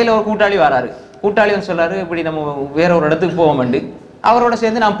வாரேன், இடையில ஒரு கூட்டாளி வராரு, கூட்டாளி வந்து சொல்றாரு இப்படி நம்ம வேற ஒரு இடத்துக்கு போவோம், அவரோட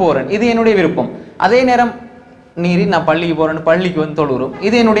சேர்ந்து நான் போறேன், இது என்னுடைய விருப்பம். அதே நேரம் நீரி நான் பள்ளிக்கு போறேன்னு பள்ளிக்கு வந்து தொழுகிறோம்,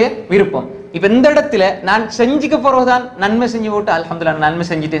 இது என்னுடைய விருப்பம். இப்ப இந்த இடத்துல நான் செஞ்சுக்க போறதுதான் நன்மை செஞ்சு போட்டு அல்ஹம்துலில்லாஹ் நன்மை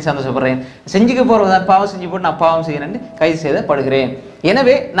செஞ்சுட்டேன் சந்தோஷப்படுறேன், செஞ்சுக்க போறதுதான் பாவம் செஞ்சு போட்டு நான் பாவம் செய்யறேன் கைது செய்யப்படுகிறேன்.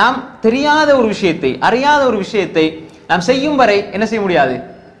 எனவே நாம் தெரியாத ஒரு விஷயத்தை, அறியாத ஒரு விஷயத்தை நாம் செய்யும் வரை என்ன செய்ய முடியாது,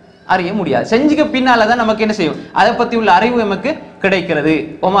 அறிய முடியாது. செஞ்சுக்க பின்னாலதான் நமக்கு என்ன செய்யும், அதை பத்தி உள்ள அறிவு நமக்கு கிடைக்கிறது.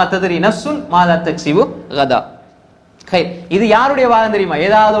 ஒமா தத்ரி நஃப்சுன் மாதா தக்ஸிபு கதா. இது யாருடைய வாதம் தெரியுமா?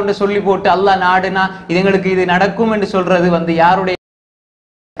 ஏதாவது ஒன்று சொல்லி போட்டு அல்லாஹ் நாடுனா இது எங்களுக்கு இது நடக்கும் என்று சொல்றது வந்து யாருடைய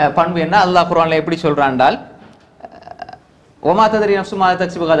பண்பு என்ன? அல்லாஹ் குர்ஆன்ல எப்படி சொல்றான்டால், ஒமா தத்ரி நஃப்சுன் மாதா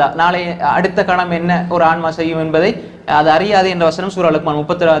தக்ஸிபு கதா, நாளை அடுத்த கணம் என்ன ஒரு ஆன்மா செய்யும் என்பதை அது அறியாது என்ற வசனம் சூரா லுக்மான்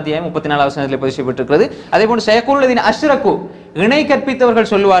 37 அத்தியாயம் 34 வசனத்தில் பதியப்பட்டிருக்கிறது. அதே போன்று ஸயகூலுல்லதீன அஷ்ரகு, இணை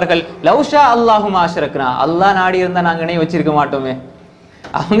கற்பித்தவர்கள் சொல்லுவார்கள், லவ்ஷா அல்லாஹுமா அஷ்ரக்னா, அல்லாஹ் நாடி இருந்தா நாங்க இணை வச்சிருக்க மாட்டோமே.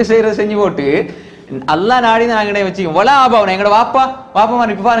 அவங்க செய்யறத செஞ்சு போட்டு அல்லாஹ் நாடி தான் நாங்க இணை வச்சிருக்கோம். வலா ஆபாவன, எங்களோட வாப்பா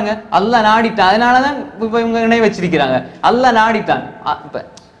மாதிரி இப்ப பாருங்க அல்லாஹ் நாடிட்டான், அதனாலதான் இப்ப இவங்க இணை வச்சிருக்கிறாங்க. அல்லாஹ் நாடிட்டான்,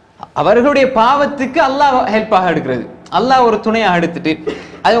 அவர்களுடைய பாவத்துக்கு அல்லாஹ் ஹெல்ப்பாக எடுக்கிறது, அல்லாஹ் ஒரு துணையாக எடுத்துட்டு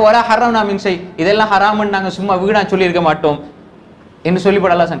அது ஒரு ஹராம் நாம் இன்சை இதெல்லாம் ஹராம்னு நாங்க சும்மா வீணா சொல்லி இருக்க மாட்டோம் என்று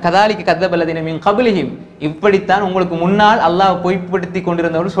சொல்லிப்பட அல்லாஹ் சொன்னான். கதாலிக்கு கதபல்லதீன மின் கப்லிஹிம், இப்படித்தான் உங்களுக்கு முன்னால் அல்லாஹ் பொய்ப்படுத்தி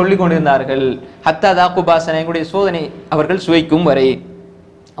கொண்டிருந்தவர்கள் சொல்லிக் கொண்டிருந்தார்கள். ஹத்தா தாக்கு பாசன, எங்களுடைய சோதனை அவர்கள் சுவைக்கும் வரை.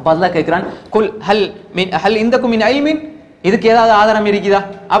 அப்ப அல்லாஹ் கேட்கிறான், குல் ஹல் இந்தக்கும் மின் இல்மின், இதுக்கு ஏதாவது ஆதாரம் இருக்குதா?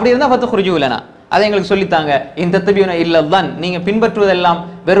 அப்படி இருந்தா பத்து குருஜுலனா, அதை எங்களுக்கு சொல்லித்தாங்க. இந்த தபியுன இல்லதான், நீங்க பின்பற்றுவதெல்லாம்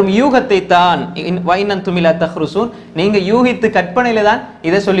வெறும் யூகத்தை தான், வைனந்துமிலா தஹ்ருசூன், நீங்க யூகித்து கற்பனையில தான்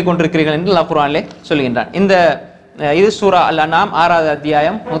இதை சொல்லிக் கொண்டிருக்கிறீர்கள் என்று அல்லாஹ் குர்ஆனிலே சொல்லுகின்றான். இந்த இது சூரா அல் அன்ஆம் 6வது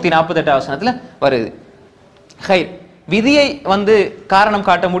அத்தியாயம் 148 வசனத்துல வருது. ஹைர், விதியை வந்து காரணம்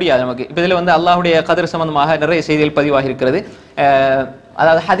காட்ட முடியாது நமக்கு. இப்ப இதுல வந்து அல்லாஹ்வுடைய கதிர் சம்பந்தமாக நிறைய செய்திகள் பதிவாகி இருக்கிறது.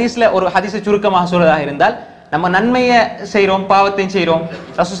 அதாவது ஹதீஸ்ல ஒரு ஹதீஸை சுருக்கமாக சொல்வதாக இருந்தால், நம்ம நன்மையை செய்கிறோம், பாவத்தையும் செய்கிறோம்.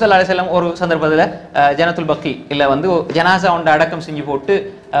 ரசூல் ஸல்லல்லாஹு அலைஹி வஸல்லம் ஒரு சந்தர்ப்பத்தில் ஜனத்துல் பக்கி இல்லை வந்து ஜனாசா ஒன்று அடக்கம் செஞ்சு போட்டு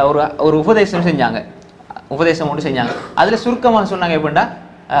ஒரு உபதேசம் செஞ்சாங்க, உபதேசம் ஒன்று செஞ்சாங்க. அதில் சுருக்கமாக சொன்னாங்க எப்படின்னா,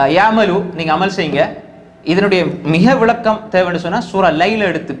 யாமலு, நீங்கள் அமல் செய்யுங்க. இதனுடைய மிக விளக்கம் தேவைன்னு சொன்னால் சூரா லைல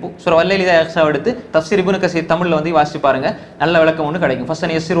எடுத்து, சூரா வல்லைலி எடுத்து தஃப்ஸீர் இப்னு கஸீர் தமிழில் வந்து வாசிச்சு பாருங்க, நல்ல விளக்கம் ஒன்று கிடைக்கும்.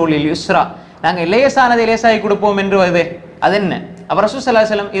 ஃபஸ்டன் யஸ்ஸிரு லில் யுஸ்ரா, நாங்கள் லேசானதை லேசாகி கொடுப்போம் என்று வருது. அது என்ன? அப்போ ரசூல் ஸல்லல்லாஹு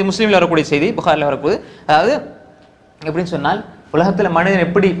அலைஹி வஸல்லம், இது முஸ்லீமில் வரக்கூடிய செய்தி, புகாரில் வரப்போகுது. அதாவது எப்படின்னு சொன்னால், உலகத்தில் மனிதன்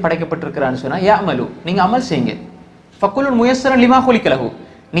எப்படி படைக்கப்பட்டிருக்கிறான்னு சொன்னால், யாமலு, நீங்கள் அமல் செய்யுங்க. ஃபக்குலுன் முயஸ்ஸரன் லிமா குலிக லஹு,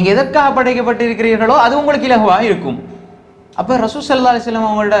 நீங்கள் எதற்காக படைக்கப்பட்டிருக்கிறீர்களோ அது உங்களுக்கு இலகுவாக இருக்கும். அப்போ ரசூல் ஸல்லல்லாஹு அலைஹி வஸல்லம்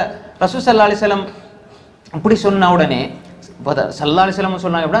அவங்களோட ரசூல் ஸல்லல்லாஹு அலைஹி வஸல்லம் இப்படி சொன்ன உடனே ஸல்லல்லாஹு அலைஹி வஸல்லம்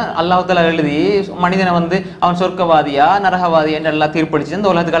சொன்னாங்க அப்படின்னா, அல்லாஹ் தஆலா எழுதி மனிதனை வந்து அவன் சொர்க்கவாதியா நரகவாதியா என்று எல்லாம் தீர்ப்பளிச்சு இந்த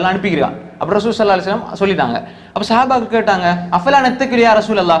உலகத்துக்கெல்லாம் அனுப்பிக்கிறான். அப்போ ரசூல் ஸல்லல்லாஹு அலைஹி வஸல்லம் சொல்லிட்டாங்க. அப்போ சஹாபாக்கள் கேட்டாங்க, அஃபலா நத்தகில் யா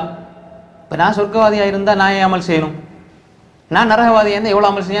ரசூலல்லாஹ், இப்போ நான் சொர்க்கவாதியா இருந்தால் நான் ஏன் அமல் செய்யணும், நான் நரகவாதியா இருந்தால் எவ்வளோ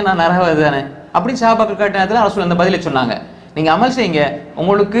அமல் செய்ய, நான் நரகவாதி தானே அப்படின்னு சஹாபாக்கள் கேட்ட நேரத்தில் ரசூல் அந்த பதிலை சொன்னாங்க, நீங்கள் அமல் செய்யுங்க,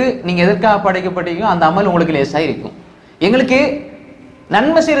 உங்களுக்கு நீங்கள் எதற்காக படைக்கப்பட்டீங்களோ அந்த அமல் உங்களுக்கு லேசாக இருக்கும். எங்களுக்கு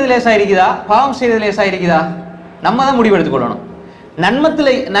நன்மை செய்யறது லேசாக இருக்குதா, பாவம் செய்யறது லேசாக இருக்குதா, நம்ம தான் முடிவெடுத்துக் கொள்ளணும்.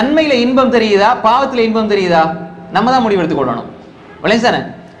 நன்மையில இன்பம் தெரியுதா, பாவத்தில் இன்பம் தெரியுதா, நம்ம தான் முடிவெடுத்துக் கொள்ளணும். விளையாதானே?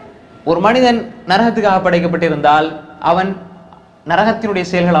 ஒரு மனிதன் நரகத்துக்காக படைக்கப்பட்டிருந்தால் அவன் நரகத்தினுடைய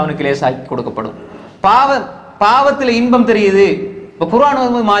செயல்கள் அவனுக்கு லேசாக்கி கொடுக்கப்படும். பாவத்தில் இன்பம் தெரியுது, இப்போ குர்ஆன்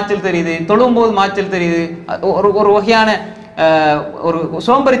ஓதும்போது மாச்சல் தெரியுது, தொழும் போது மாச்சல் தெரியுது, ஒரு வகையான ஒரு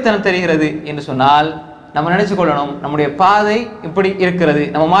சோம்பரித்தனம் தெரிகிறது என்று சொன்னால் நம்ம நினைச்சு கொள்ளணும், நம்முடைய பாதை இப்படி இருக்கிறது,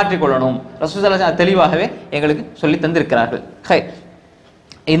 நம்ம மாற்றிக்கொள்ளணும். ரசூல் ஸல்லல்லாஹு அலைஹி வஸல்லம் தெளிவாகவே எங்களுக்கு சொல்லி தந்திருக்கிறார்கள். ஹைர்,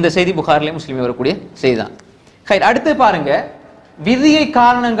 இந்த செய்தி புகாரிலே முஸ்லிமில் வரக்கூடிய செய்தி தான். ஹைர், அடுத்து பாருங்க, விதியை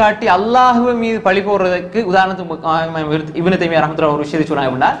காரணம் காட்டி அல்லாஹ்வு மீது பழி போடுறதுக்கு உதாரணத்துக்கு இப்னு தைமிய்யா ரஹ்மத்துல்லாஹி ஒரு விஷயத்தை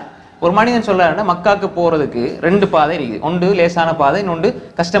சொன்னாங்க அப்படின்னா, ஒரு மனிதன் சொல்றாருன்னா மக்காவுக்கு போறதுக்கு 2 பாதை இருக்குது, ஒன்று லேசான பாதை, இன்னொன்று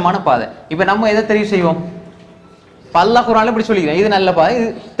கஷ்டமான பாதை. இப்போ நம்ம எதை தெரிவு செய்வோம்? அல்லாஹ் குர்ஆன்ல இப்படி சொல்லிக்கிறேன், இது நல்ல பாதை, இது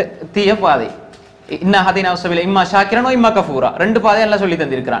தீய பாதை. இன்ன ஹதைனா சபீல இம்மா ஷாக்கிரன் வ இம்மா கஃபூரா, 2 பாதை எல்லாம் சொல்லி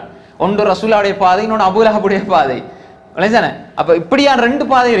தந்திருக்கிறான். ஒன்று ரசூலுடைய பாதை, இன்னொன்று அபூ லஹபுடைய பாதை. விளையாதானே? அப்ப இப்படியான 2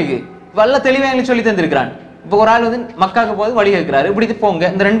 பாதை இருக்கு, வல்ல தெளிவாக எங்களுக்கு சொல்லி தந்திருக்கிறான். இப்போ ஒரு ஆள் வந்து மக்காவுக்கு போது வழி கேட்கிறாரு, இப்படி போங்க,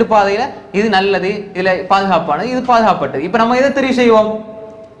 இந்த 2 பாதையில இது நல்லது, இதுல பாதுகாப்பானது, இது பாதுகாப்பட்டது. இப்ப நம்ம எதை தெரிவு செய்வோம்?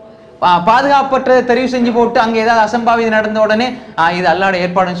 பாதுகாப்பற்ற தெரிவு செஞ்சு போட்டு அங்க ஏதாவது அசம்பாவிதம் நடந்த உடனே இது அல்லாஹ்வுடைய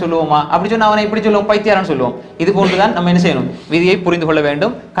ஏற்பாடுன்னு சொல்லுவோமா? அப்படி சொன்னா அவனை இப்படி சொல்லுவோம், பைத்தியாரன்னு சொல்லுவோம். இது போன்றுதான் நம்ம என்ன செய்யணும்? விதியை புரிந்து கொள்ள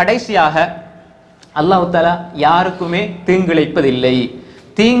வேண்டும். கடைசியாக அல்லாஹ் தஆலா யாருக்குமே தீங்கிழைப்பதில்லை.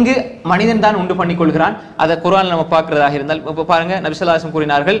 தீங்கு மனிதன் தான் உண்டு பண்ணி கொள்கிறான். அதை குர்ஆன்ல நம்ம பார்க்கிறதாக இருந்தால் இப்போ பாருங்க, நபி ஸல்லல்லாஹு அலைஹி வஸல்லம்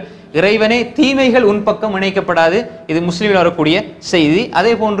கூறினார்கள், இறைவனே தீமைகள் உன் பக்கம் இணைக்கப்படாது. இது முஸ்லிமில் வரக்கூடிய செய்தி.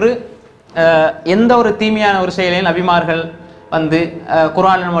 அதே போன்று எந்த ஒரு தீமையான ஒரு செயலையும் நபிமார்கள் வந்து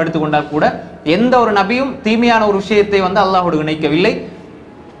குர்ஆனில் நம்ம எடுத்துக்கொண்டால் கூட எந்த ஒரு நபியும் தீமையான ஒரு விஷயத்தை வந்து அல்லாஹ்வோடு இணைக்கவில்லை.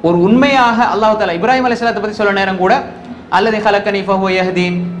 ஒரு உண்மையாக அல்லாஹ் தஆலா இப்ராஹிம் அலைஹிஸ்ஸலாத்தை பற்றி சொல்ல நேரம் கூட அல்லதி ஹலக்கனி ஃபஹுவ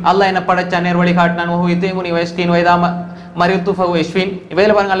யஹ்தீன், அல்லாஹ் என்ன படைச்சான், நேர் வழி காட்டினான். வஹு யுதீமுனி வயஸ்கீன் வைதா மரித்து ஃபஹுவ யஷ்ஃபீன்.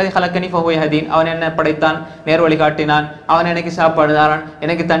 இவையில பாருங்க, அல்லதி ஹலக்கனி ஃபஹுவ யஹ்தீன், அவன் என்ன படைத்தான், நேர் வழி காட்டினான், அவன் எனக்கு சாப்பாடு தாரான்,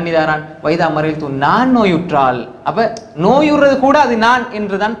 எனக்கு தண்ணி தாரான். வைதா மரித்து, நான் நோயுற்றால், அப்ப நோயுறது கூட அது நான்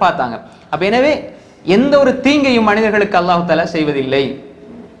என்று தான் பார்த்தாங்க. அப்ப எனவே எந்த ஒரு தீங்கையும் மனிதர்களுக்கு அல்லாஹ் தஆலா செய்வதில்லை.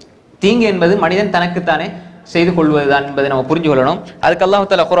 தீங்கு என்பது மனிதன் தனக்குத்தானே செய்து கொள்வதுதான் என்பதை நம்ம புரிஞ்சு கொள்ளணும். அதுக்கு அல்லாஹ்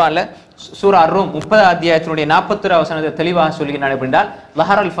தஆலா குர்ஆன்ல சூரா அர்-ரூம் 30 அத்தியாயத்தினுடைய 41 வசனத்தை தெளிவாக சொல்கிறான். எப்படினால்,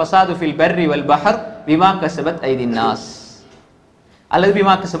 லஹரல் ஃபஸாது ஃபில் பர்ரி வல் பஹர் பிமா கஸபத் ஐதின் நாஸ் அல்லது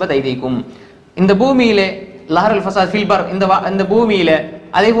பிமா கஸபத் ஐதீக்கும். இந்த பூமியிலே லஹரல் ஃபஸாத் ஃபில் பர், இந்த பூமியில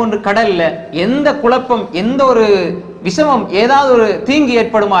அதே போன்று கடல்ல எந்த குழப்பம், எந்த ஒரு விஷமம், ஏதாவது ஒரு தீங்கு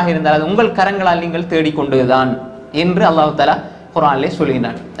ஏற்படுமாக இருந்தால் அது உங்கள் கரங்களால் நீங்கள் தேடிக்கொண்டுதான் என்று அல்லாஹ் தஆலா குர்ஆனிலே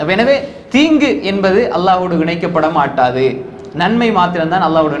சொல்கிறான். எனவே தீங்கு என்பது அல்லாஹ்வோடு இணைக்கப்பட மாட்டாது. நன்மை மாத்திரம்தான்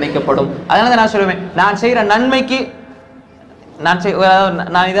அல்லாஹ்வோடு இணைக்கப்படும். அதனால நான் சொல்லுவேன், நான் செய்கிற நன்மைக்கு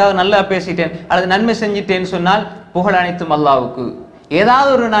நான் ஏதாவது நல்லா பேசிட்டேன் அல்லது நன்மை செஞ்சிட்டேன்னு சொன்னால் புகழ் அனைத்தும் அல்லாஹ்வுக்கு. ஏதாவது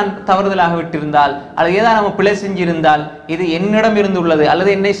ஒரு நான் தவறுதலாக விட்டிருந்தால் அல்லது ஏதாவது நம்ம பிழை செஞ்சிருந்தால் இது என்னிடம் இருந்துள்ளது அல்லது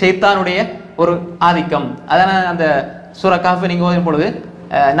என்னை ஷைத்தானுடைய ஒரு ஆதிக்கம். அதனால் அந்த சூரா கஹ்ஃப் நீங்க ஓதும் பொழுது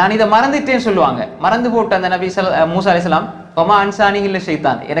நான் இதை மறந்துட்டேன்னு சொல்லுவாங்க. மறந்து போட்டு அந்த நபி மூசா அலைஹிஸ்ஸலாம் வமா அன்சானி இல்ல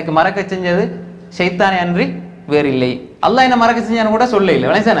ஷைத்தான், எனக்கு மறக்க செஞ்சது ஷைத்தானே அன்றி வேறில்லை. அல்லாஹ் என்ன மறக்க செஞ்சான்னு கூட சொல்ல இல்லை.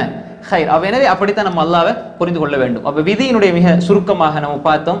 விளைச்சானே ஹைர். எனவே அப்படித்தான் நம்ம அல்லாஹ்வை புரிந்து கொள்ள வேண்டும். அப்ப விதியினுடைய மிக சுருக்கமாக நம்ம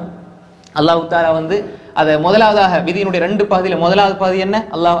பார்த்தோம். அல்லாஹ் தஆலா வந்து அதை முதலாவதாக விதியினுடைய 2 பகுதியில முதலாவது பகுதி என்ன,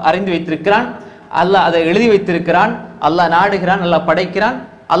 அல்லாஹ் அறிந்து வைத்திருக்கிறான், அல்லாஹ் அதை எழுதி வைத்திருக்கிறான், அல்லாஹ் நாடுகிறான், அல்லாஹ் படைக்கிறான்.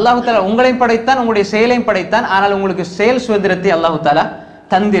 அல்லாஹ் தஆலா உங்களையும் படைத்தான், உங்களுடைய செயலையும் படைத்தான். ஆனால் உங்களுக்கு செயல் சுதந்திரத்தை அல்லாஹ் தஆலா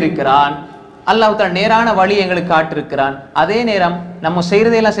தந்திருக்கிறான். அல்லாஹ் தஆலா நேரான வழி எங்களுக்கு காட்டிருக்கிறான். அதே நேரம் நம்ம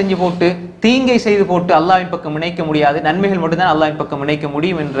செய்யறதையெல்லாம் செஞ்சு போட்டு தீங்கை செய்து போட்டு அல்லாஹ்வின் பக்கம் இணைக்க முடியாது. நன்மைகள் மட்டும்தான் அல்லாஹ்வின் பக்கம் இணைக்க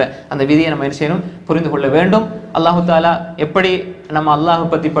முடியும் என்ற அந்த விதியை நம்ம என்ன செய்யணும், புரிந்து கொள்ள வேண்டும். அல்லாஹ் தஆலா எப்படி நம்ம அல்லாஹ்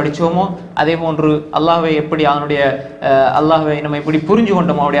பற்றி படித்தோமோ அதே போன்று அல்லாஹ்வை எப்படி அல்லாஹ்வை நம்ம எப்படி புரிஞ்சு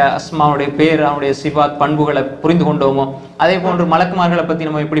கொண்டோமோ, அவனுடைய அஸ்மாவுடைய பேர், அவனுடைய சிபாத் பண்புகளை புரிந்து கொண்டோமோ, அதே போன்று மலக்குமார்களை பற்றி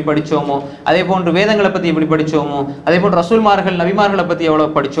நம்ம எப்படி படித்தோமோ, அதே போன்று வேதங்களை பற்றி எப்படி படித்தோமோ, அதே போன்று ரசூல்மார்கள் நபிமார்களை பற்றி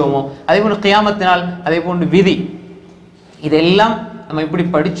எவ்வளவு படித்தோமோ, அதே போன்று கியாமத்தினால், அதே போன்று விதி, இதெல்லாம் நம்ம எப்படி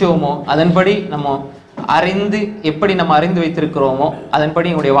படித்தோமோ அதன்படி நம்ம எப்படி நம்ம அறிந்து வைத்திருக்கிறோமோ அதன்படி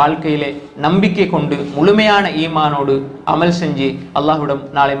எங்களுடைய வாழ்க்கையிலே நம்பிக்கை கொண்டு முழுமையான ஈமானோடு அமல் செஞ்சு அல்லாஹ்விடம்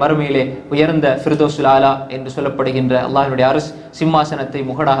நாளை மறுமையிலே உயர்ந்த ஃபிர்தௌஸுல் ஆலா என்று சொல்லப்படுகின்ற அல்லாஹ்வுடைய அரசு சிம்மாசனத்தை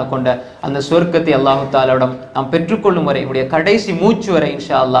முகடாக கொண்ட அந்த சொர்க்கத்தை அல்லாஹ் தஆலாவிடம் நாம் பெற்றுக்கொள்ளும் வரை, என்னுடைய கடைசி மூச்சு வரை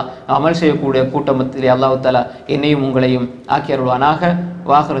இன்ஷா அல்லாஹ் அமல் செய்யக்கூடிய கூட்டமத்திலே அல்லாஹ் தஆலா என்னையும் உங்களையும் ஆக்கி அருள்வானாக.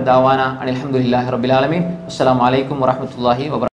 வாஹிரு தாவானா அனில் ஹம்துலில்லாஹி ரப்பில் ஆலமீன். அஸ்ஸலாமு அலைக்கும் வரஹ்மத்துல்லாஹி வபரகாத்துஹு.